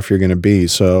better off you're going to be.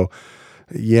 So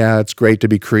yeah, it's great to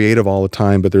be creative all the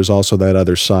time, but there's also that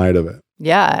other side of it.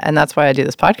 Yeah, and that's why I do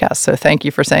this podcast. So thank you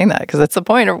for saying that, because that's the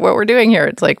point of what we're doing here.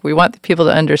 It's like we want the people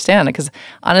to understand, because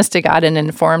honest to God, an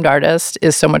informed artist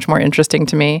is so much more interesting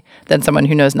to me than someone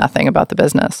who knows nothing about the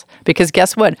business. Because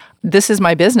guess what? This is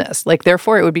my business. Like,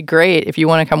 therefore, it would be great if you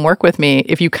want to come work with me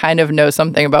if you kind of know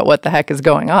something about what the heck is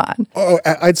going on. Oh,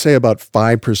 I'd say about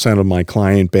 5% of my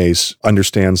client base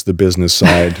understands the business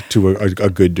side to a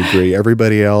good degree.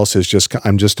 Everybody else is just,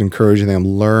 I'm just encouraging them,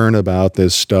 learn about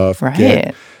this stuff.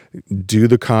 Right. Do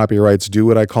the copyrights, do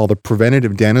what I call the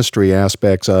preventative dentistry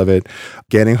aspects of it,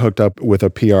 getting hooked up with a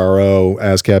PRO,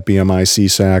 ASCAP, BMI,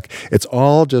 CSAC. It's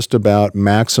all just about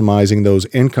maximizing those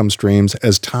income streams,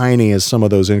 as tiny as some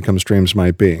of those income streams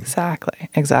might be.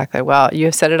 Exactly. Well, you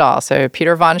have said it all. So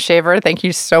Peter Von Shaver, thank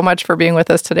you so much for being with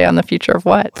us today on The Future of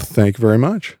What. Thank you very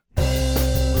much.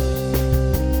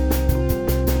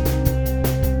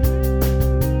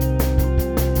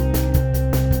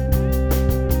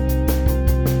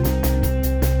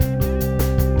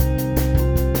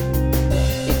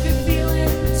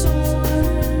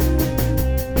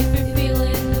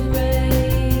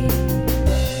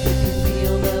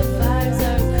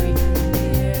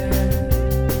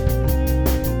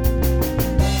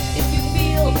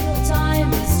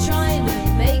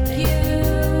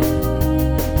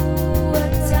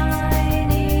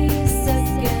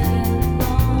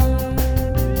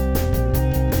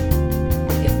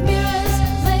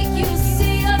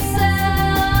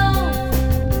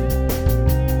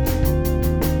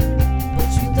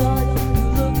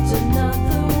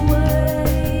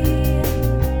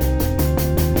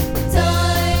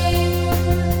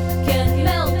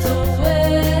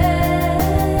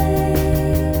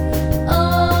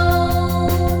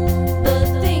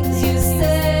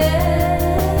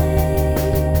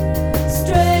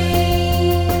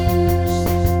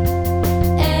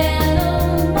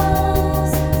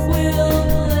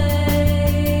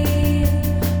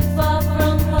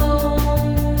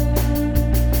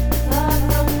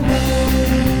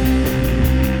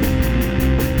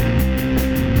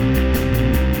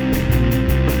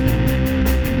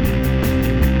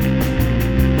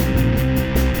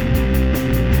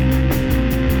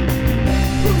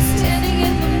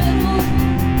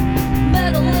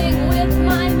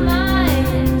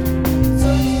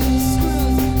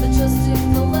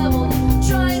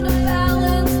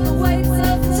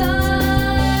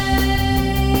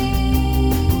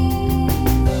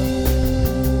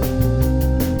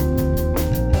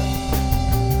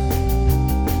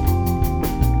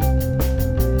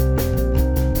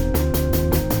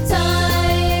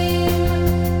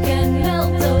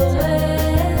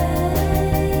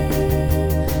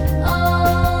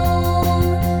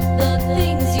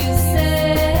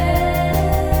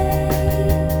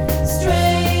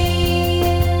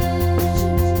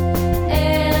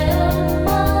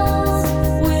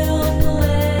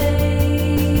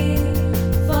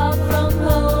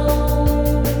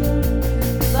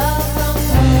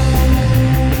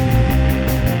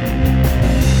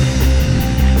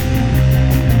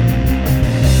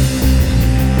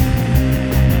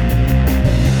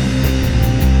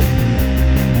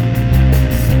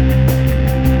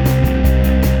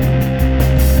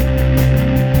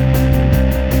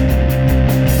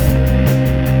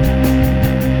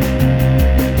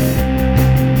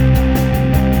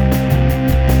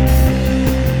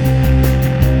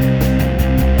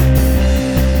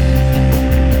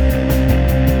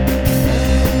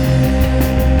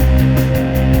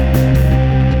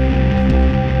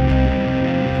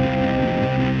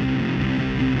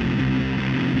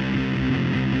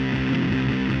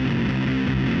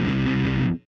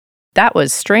 That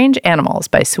was Strange Animals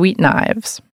by Sweet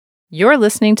Knives. You're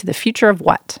listening to The Future of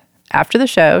What? After the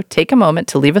show, take a moment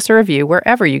to leave us a review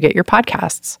wherever you get your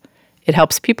podcasts. It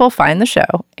helps people find the show,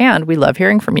 and we love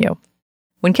hearing from you.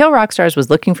 When Kill Rockstars was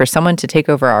looking for someone to take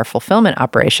over our fulfillment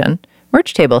operation,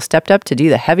 Merch Table stepped up to do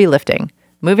the heavy lifting,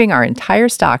 moving our entire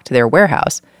stock to their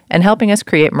warehouse and helping us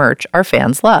create merch our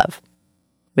fans love.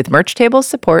 With Merch Table's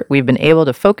support, we've been able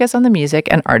to focus on the music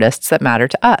and artists that matter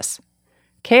to us.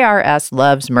 KRS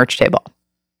loves Merch Table.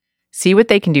 See what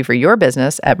they can do for your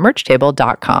business at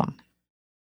merchtable.com.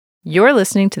 You're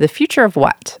listening to The Future of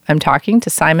What? I'm talking to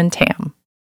Simon Tam.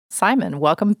 Simon,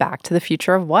 welcome back to The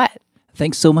Future of What?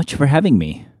 Thanks so much for having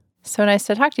me. So nice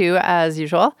to talk to you, as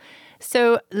usual.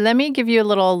 So let me give you a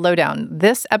little lowdown.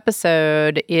 This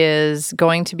episode is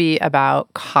going to be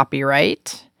about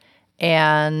copyright,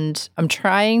 and I'm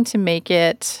trying to make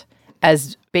it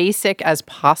as basic as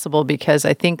possible because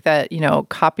I think that,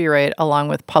 copyright along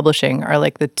with publishing are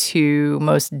like the two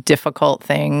most difficult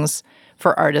things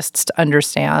for artists to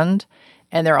understand.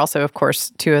 And they're also, of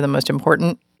course, two of the most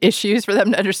important issues for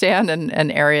them to understand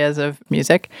and areas of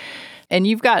music. And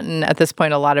you've gotten, at this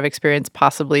point, a lot of experience,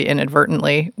 possibly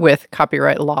inadvertently, with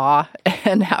copyright law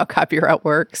and how copyright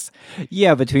works.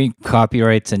 Yeah, between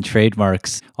copyrights and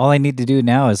trademarks, all I need to do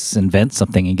now is invent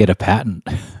something and get a patent.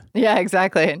 Yeah,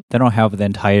 exactly. Then I'll have the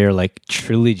entire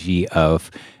trilogy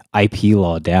of IP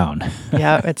law down.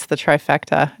 Yeah, it's the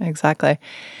trifecta. Exactly.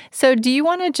 So do you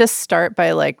want to just start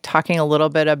by talking a little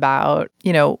bit about,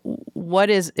 what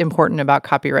is important about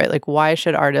copyright? Why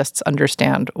should artists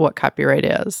understand what copyright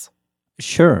is?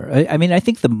 Sure. I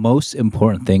think the most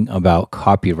important thing about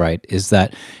copyright is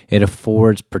that it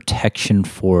affords protection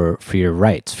for your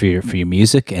rights, for your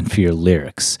music and for your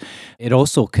lyrics. It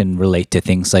also can relate to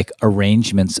things like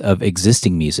arrangements of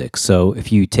existing music. So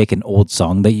if you take an old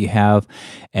song that you have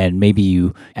and maybe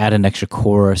you add an extra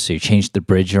chorus or you change the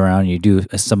bridge around, you do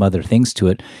some other things to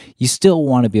it, you still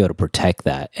want to be able to protect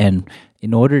that. And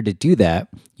in order to do that,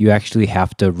 you actually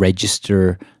have to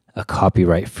register a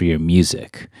copyright for your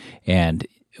music. And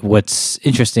what's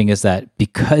interesting is that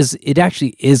because it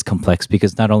actually is complex,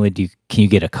 because not only can you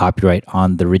get a copyright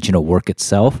on the original work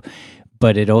itself,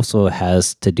 but it also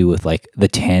has to do with the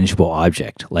tangible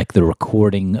object, like the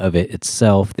recording of it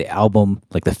itself, the album,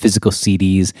 the physical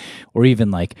CDs, or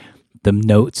even the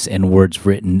notes and words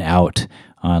written out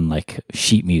on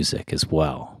sheet music as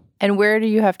well. And where do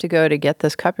you have to go to get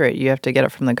this copyright? You have to get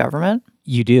it from the government?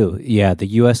 You do, yeah, the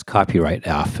U.S. Copyright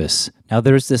Office. Now,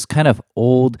 there's this kind of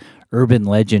old urban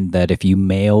legend that if you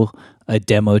mail a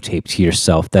demo tape to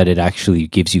yourself, that it actually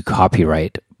gives you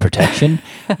copyright protection,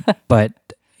 but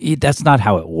that's not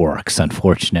how it works,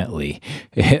 unfortunately.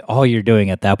 All you're doing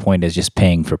at that point is just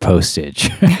paying for postage.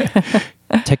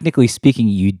 Technically speaking,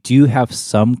 you do have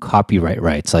some copyright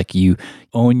rights. You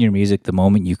own your music the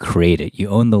moment you create it. You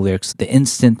own the lyrics the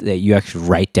instant that you actually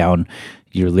write down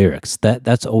your lyrics.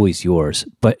 That's always yours.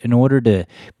 But in order to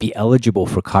be eligible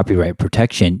for copyright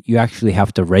protection, you actually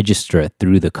have to register it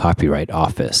through the Copyright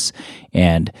Office.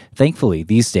 And thankfully,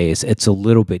 these days, it's a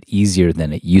little bit easier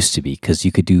than it used to be because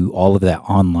you could do all of that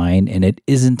online and it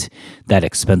isn't that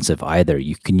expensive either.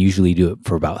 You can usually do it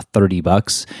for about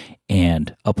 $30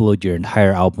 and upload your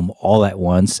entire album all at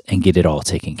once and get it all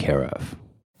taken care of.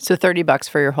 So $30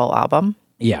 for your whole album?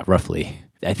 Yeah, roughly.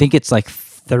 I think it's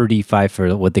 $35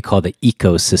 for what they call the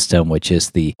ecosystem, which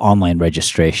is the online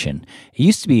registration. It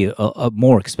used to be a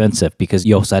more expensive because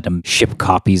you also had to ship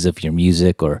copies of your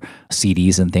music or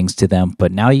CDs and things to them.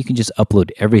 But now you can just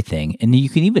upload everything. And you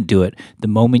can even do it the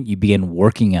moment you begin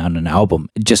working on an album,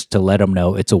 just to let them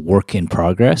know it's a work in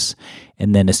progress.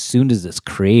 And then as soon as it's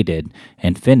created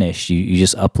and finished, you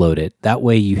just upload it. That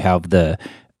way you have the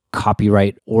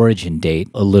copyright origin date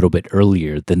a little bit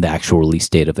earlier than the actual release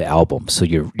date of the album. So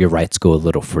your rights go a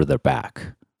little further back.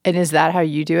 And is that how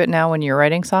you do it now when you're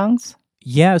writing songs?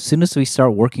 Yeah, as soon as we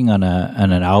start working on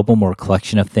an album or a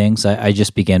collection of things, I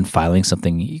just begin filing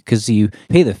something because you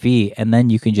pay the fee and then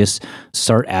you can just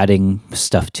start adding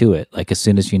stuff to it. As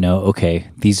soon as you know, okay,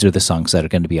 these are the songs that are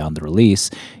going to be on the release,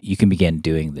 you can begin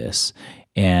doing this.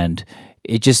 And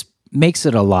it just makes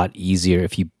it a lot easier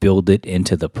if you build it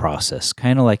into the process.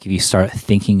 Kind of like if you start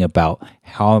thinking about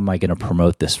how am I going to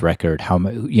promote this record? How am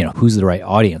I, who's the right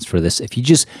audience for this? If you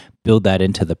just build that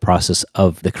into the process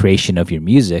of the creation of your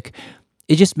music,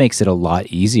 it just makes it a lot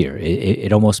easier.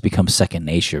 It almost becomes second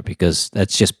nature because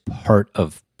that's just part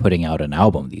of putting out an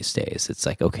album these days. It's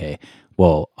okay,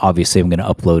 well, obviously I'm going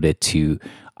to upload it to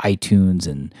iTunes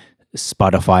and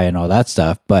Spotify and all that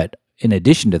stuff. But in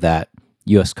addition to that,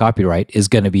 US Copyright is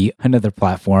going to be another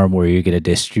platform where you're going to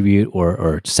distribute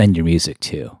or send your music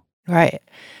to. Right.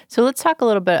 So let's talk a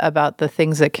little bit about the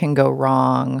things that can go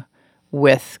wrong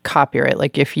with copyright.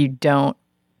 Like if you don't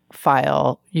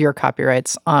file your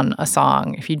copyrights on a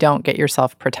song, if you don't get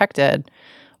yourself protected,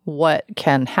 what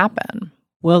can happen?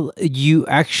 Well, you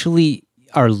actually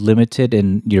are limited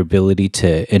in your ability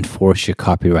to enforce your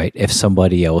copyright if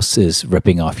somebody else is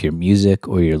ripping off your music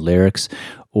or your lyrics,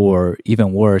 or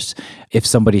even worse, if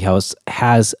somebody else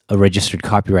has a registered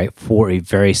copyright for a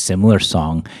very similar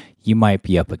song, you might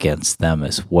be up against them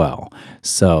as well.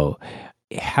 So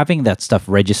having that stuff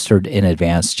registered in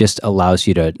advance just allows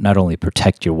you to not only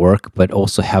protect your work, but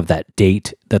also have that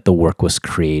date that the work was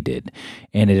created.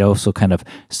 And it also kind of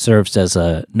serves as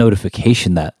a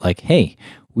notification that, like, hey,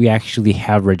 we actually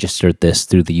have registered this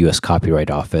through the U.S.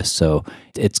 Copyright Office. So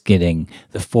it's getting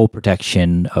the full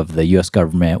protection of the U.S.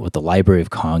 government with the Library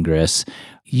of Congress.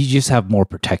 You just have more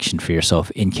protection for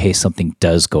yourself in case something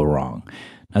does go wrong.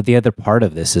 Now, the other part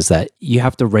of this is that you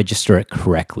have to register it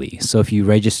correctly. So if you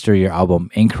register your album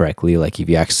incorrectly, like if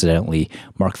you accidentally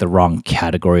mark the wrong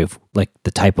category of like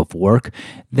the type of work,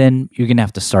 then you're going to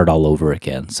have to start all over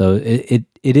again. So it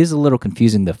is a little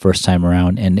confusing the first time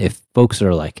around. And if folks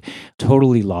are like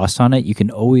totally lost on it, you can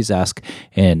always ask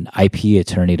an IP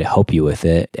attorney to help you with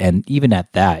it. And even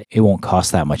at that, it won't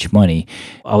cost that much money.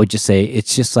 I would just say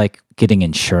it's just like getting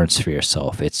insurance for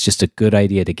yourself. It's just a good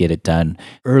idea to get it done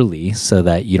early so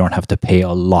that you don't have to pay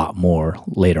a lot more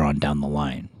later on down the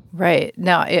line. Right.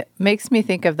 Now, it makes me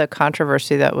think of the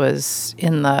controversy that was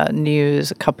in the news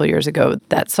a couple of years ago.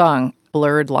 That song,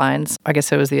 Blurred Lines, I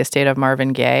guess it was the estate of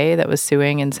Marvin Gaye that was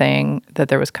suing and saying that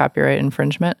there was copyright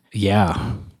infringement.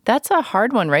 Yeah. That's a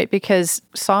hard one, right? Because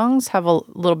songs have a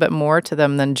little bit more to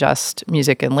them than just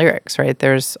music and lyrics, right?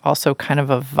 There's also kind of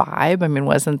a vibe. I mean,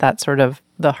 wasn't that sort of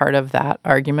the heart of that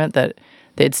argument, that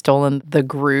they'd stolen the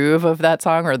groove of that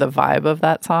song or the vibe of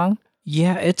that song?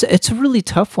 Yeah, it's a really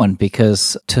tough one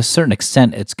because to a certain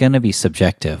extent, it's going to be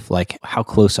subjective. Like, how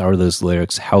close are those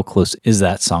lyrics? How close is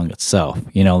that song itself?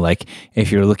 You know, like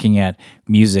if you're looking at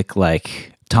music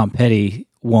like Tom Petty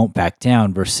Won't Back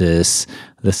Down versus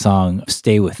the song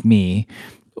Stay With Me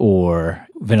or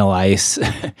Vanilla Ice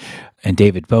and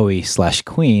David Bowie /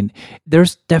 Queen,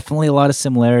 there's definitely a lot of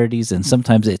similarities, and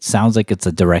sometimes it sounds like it's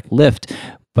a direct lift.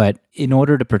 But in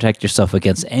order to protect yourself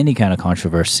against any kind of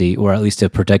controversy, or at least to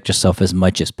protect yourself as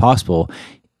much as possible,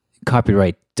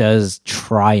 copyright does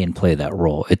try and play that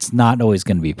role. It's not always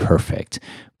going to be perfect,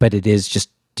 but it is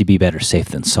just to be better safe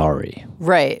than sorry.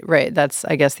 Right. That's,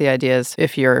 I guess the idea is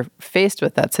if you're faced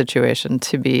with that situation,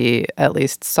 to be at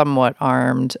least somewhat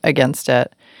armed against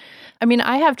it. I mean,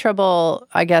 I have trouble,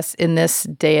 I guess, in this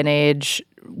day and age,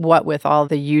 what with all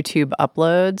the YouTube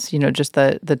uploads, you know, just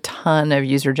the ton of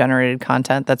user-generated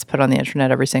content that's put on the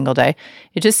internet every single day.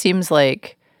 It just seems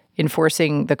like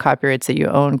enforcing the copyrights that you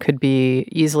own could be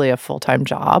easily a full-time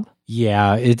job.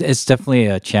 Yeah, it's definitely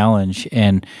a challenge.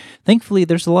 And thankfully,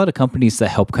 there's a lot of companies that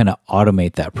help kind of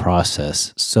automate that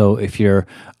process. So if you're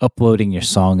uploading your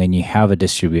song and you have a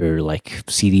distributor like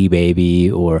CD Baby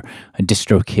or a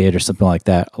DistroKid or something like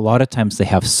that, a lot of times they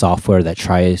have software that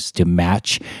tries to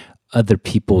match other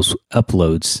people's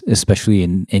uploads, especially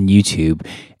in YouTube.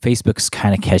 Facebook's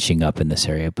kind of catching up in this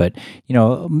area. But, you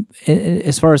know,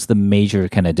 as far as the major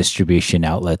kind of distribution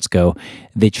outlets go,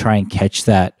 they try and catch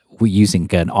that using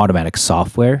an automatic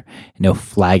software, and they'll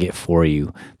flag it for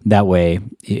you. That way,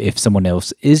 if someone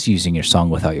else is using your song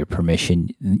without your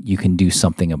permission, you can do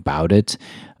something about it.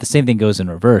 The same thing goes in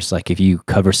reverse. Like if you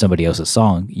cover somebody else's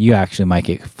song, you actually might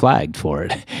get flagged for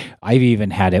it. I've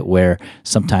even had it where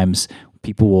sometimes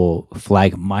people will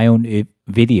flag my own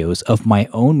videos of my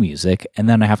own music, and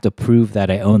then I have to prove that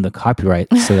I own the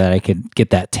copyright so that I can get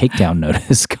that takedown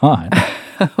notice gone.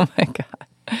 Oh my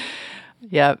God.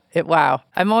 Yeah. Wow.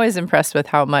 I'm always impressed with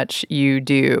how much you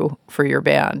do for your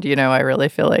band. You know, I really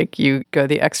feel like you go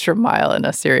the extra mile in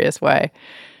a serious way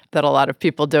that a lot of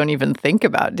people don't even think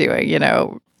about doing, you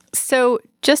know. So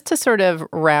just to sort of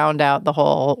round out the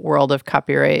whole world of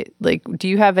copyright, like, do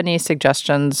you have any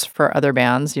suggestions for other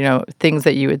bands, you know, things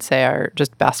that you would say are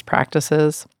just best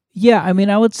practices? Yeah, I mean,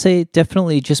 I would say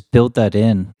definitely just build that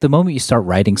in. The moment you start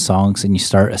writing songs and you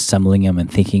start assembling them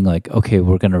and thinking like, okay,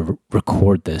 we're going to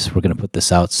record this, we're going to put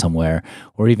this out somewhere,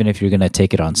 or even if you're going to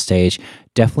take it on stage,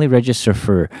 definitely register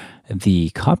for the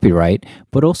copyright,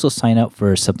 but also sign up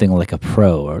for something like a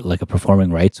pro or like a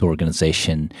performing rights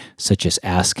organization such as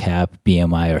ASCAP,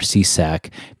 BMI, or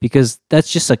CSAC, because that's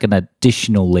just like an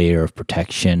additional layer of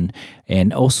protection.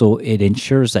 And also it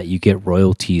ensures that you get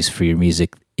royalties for your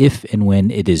music if and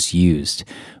when it is used.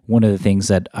 One of the things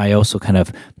that I also kind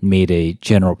of made a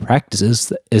general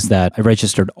practice is that I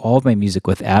registered all of my music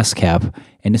with ASCAP,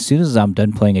 and as soon as I'm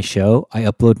done playing a show, I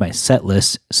upload my set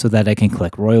list so that I can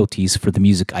collect royalties for the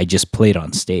music I just played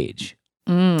on stage.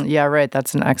 Yeah, right.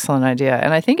 That's an excellent idea.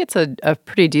 And I think it's a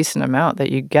pretty decent amount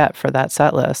that you get for that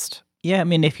set list. Yeah, I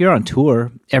mean, if you're on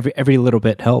tour, every little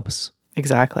bit helps.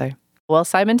 Exactly. Well,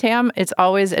 Simon Tam, it's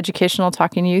always educational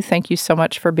talking to you. Thank you so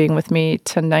much for being with me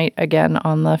tonight again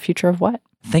on The Future of What.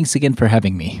 Thanks again for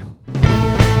having me.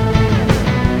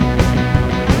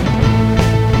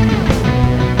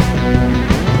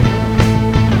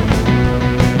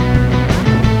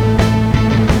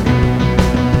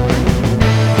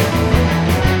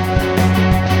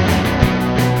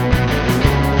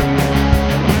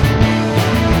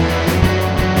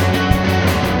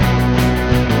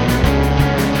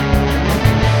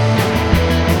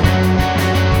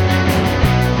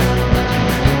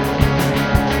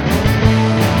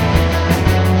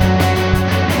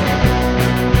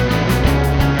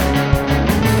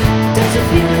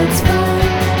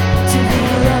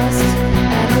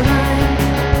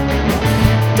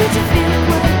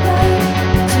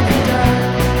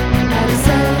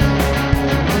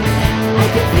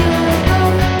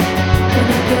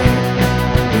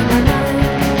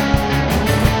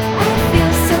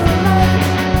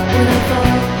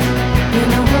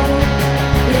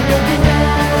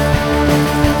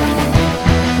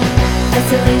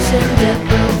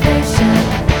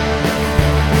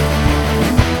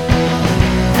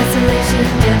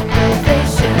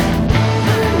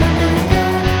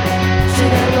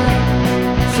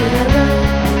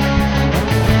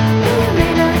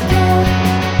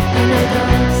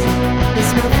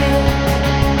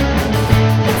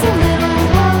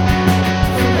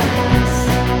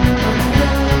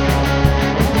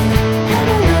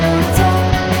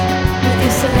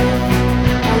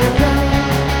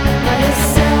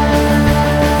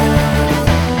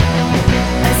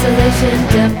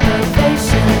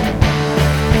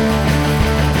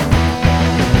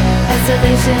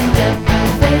 Isolation,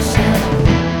 deprivation.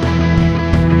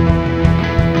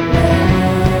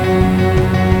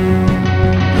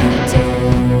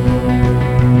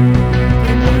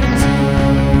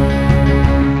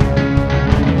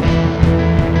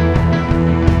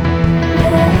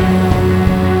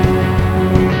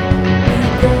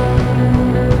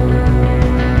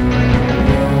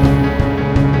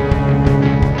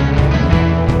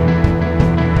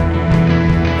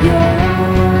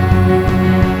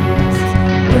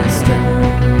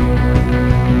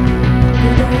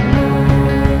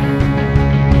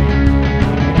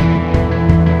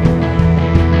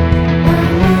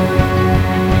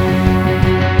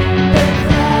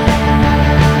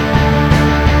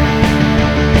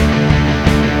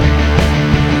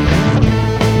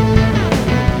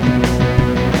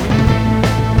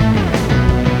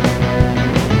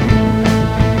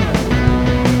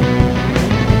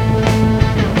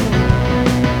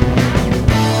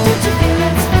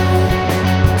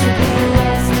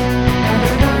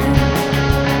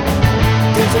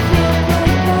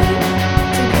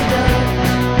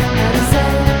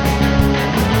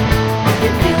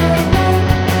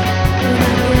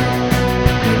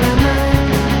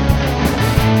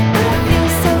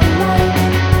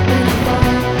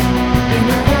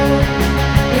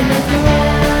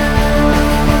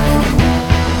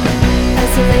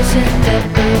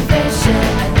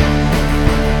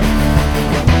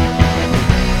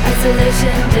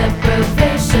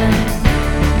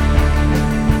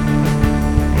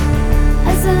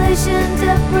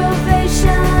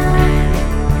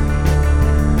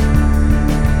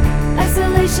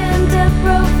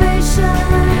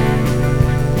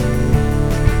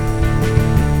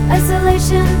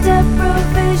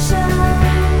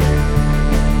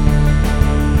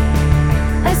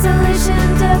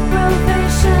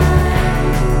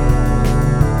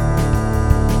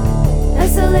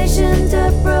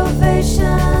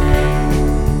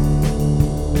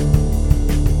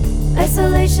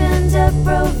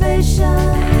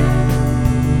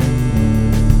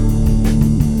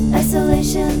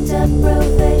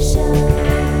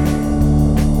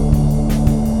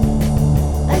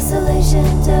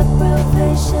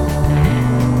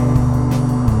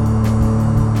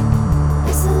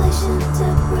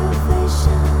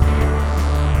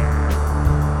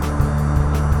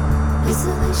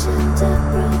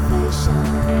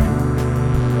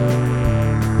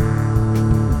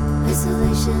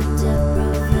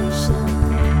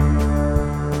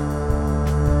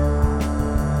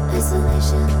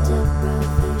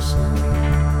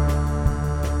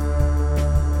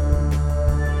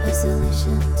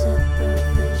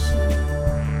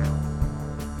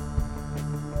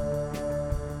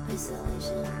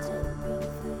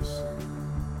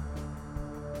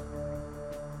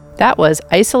 That was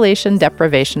Isolation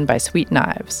Deprivation by Sweet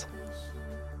Knives.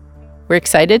 We're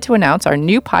excited to announce our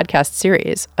new podcast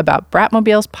series about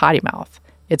Bratmobile's potty mouth.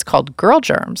 It's called Girl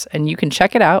Germs, and you can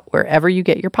check it out wherever you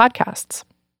get your podcasts.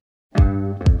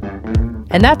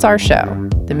 And that's our show.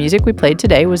 The music we played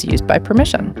today was used by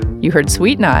permission. You heard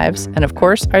Sweet Knives, and of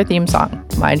course, our theme song,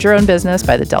 Mind Your Own Business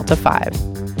by the Delta 5.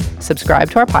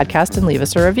 Subscribe to our podcast and leave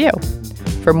us a review.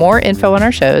 For more info on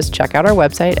our shows, check out our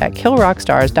website at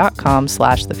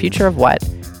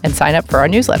killrockstars.com/thefutureofwhat and sign up for our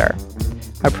newsletter.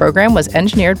 Our program was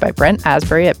engineered by Brent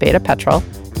Asbury at Beta Petrol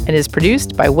and is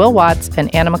produced by Will Watts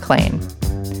and Anna McLean.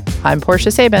 I'm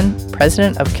Portia Sabin,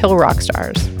 president of Kill Rock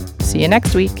Stars. See you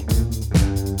next week.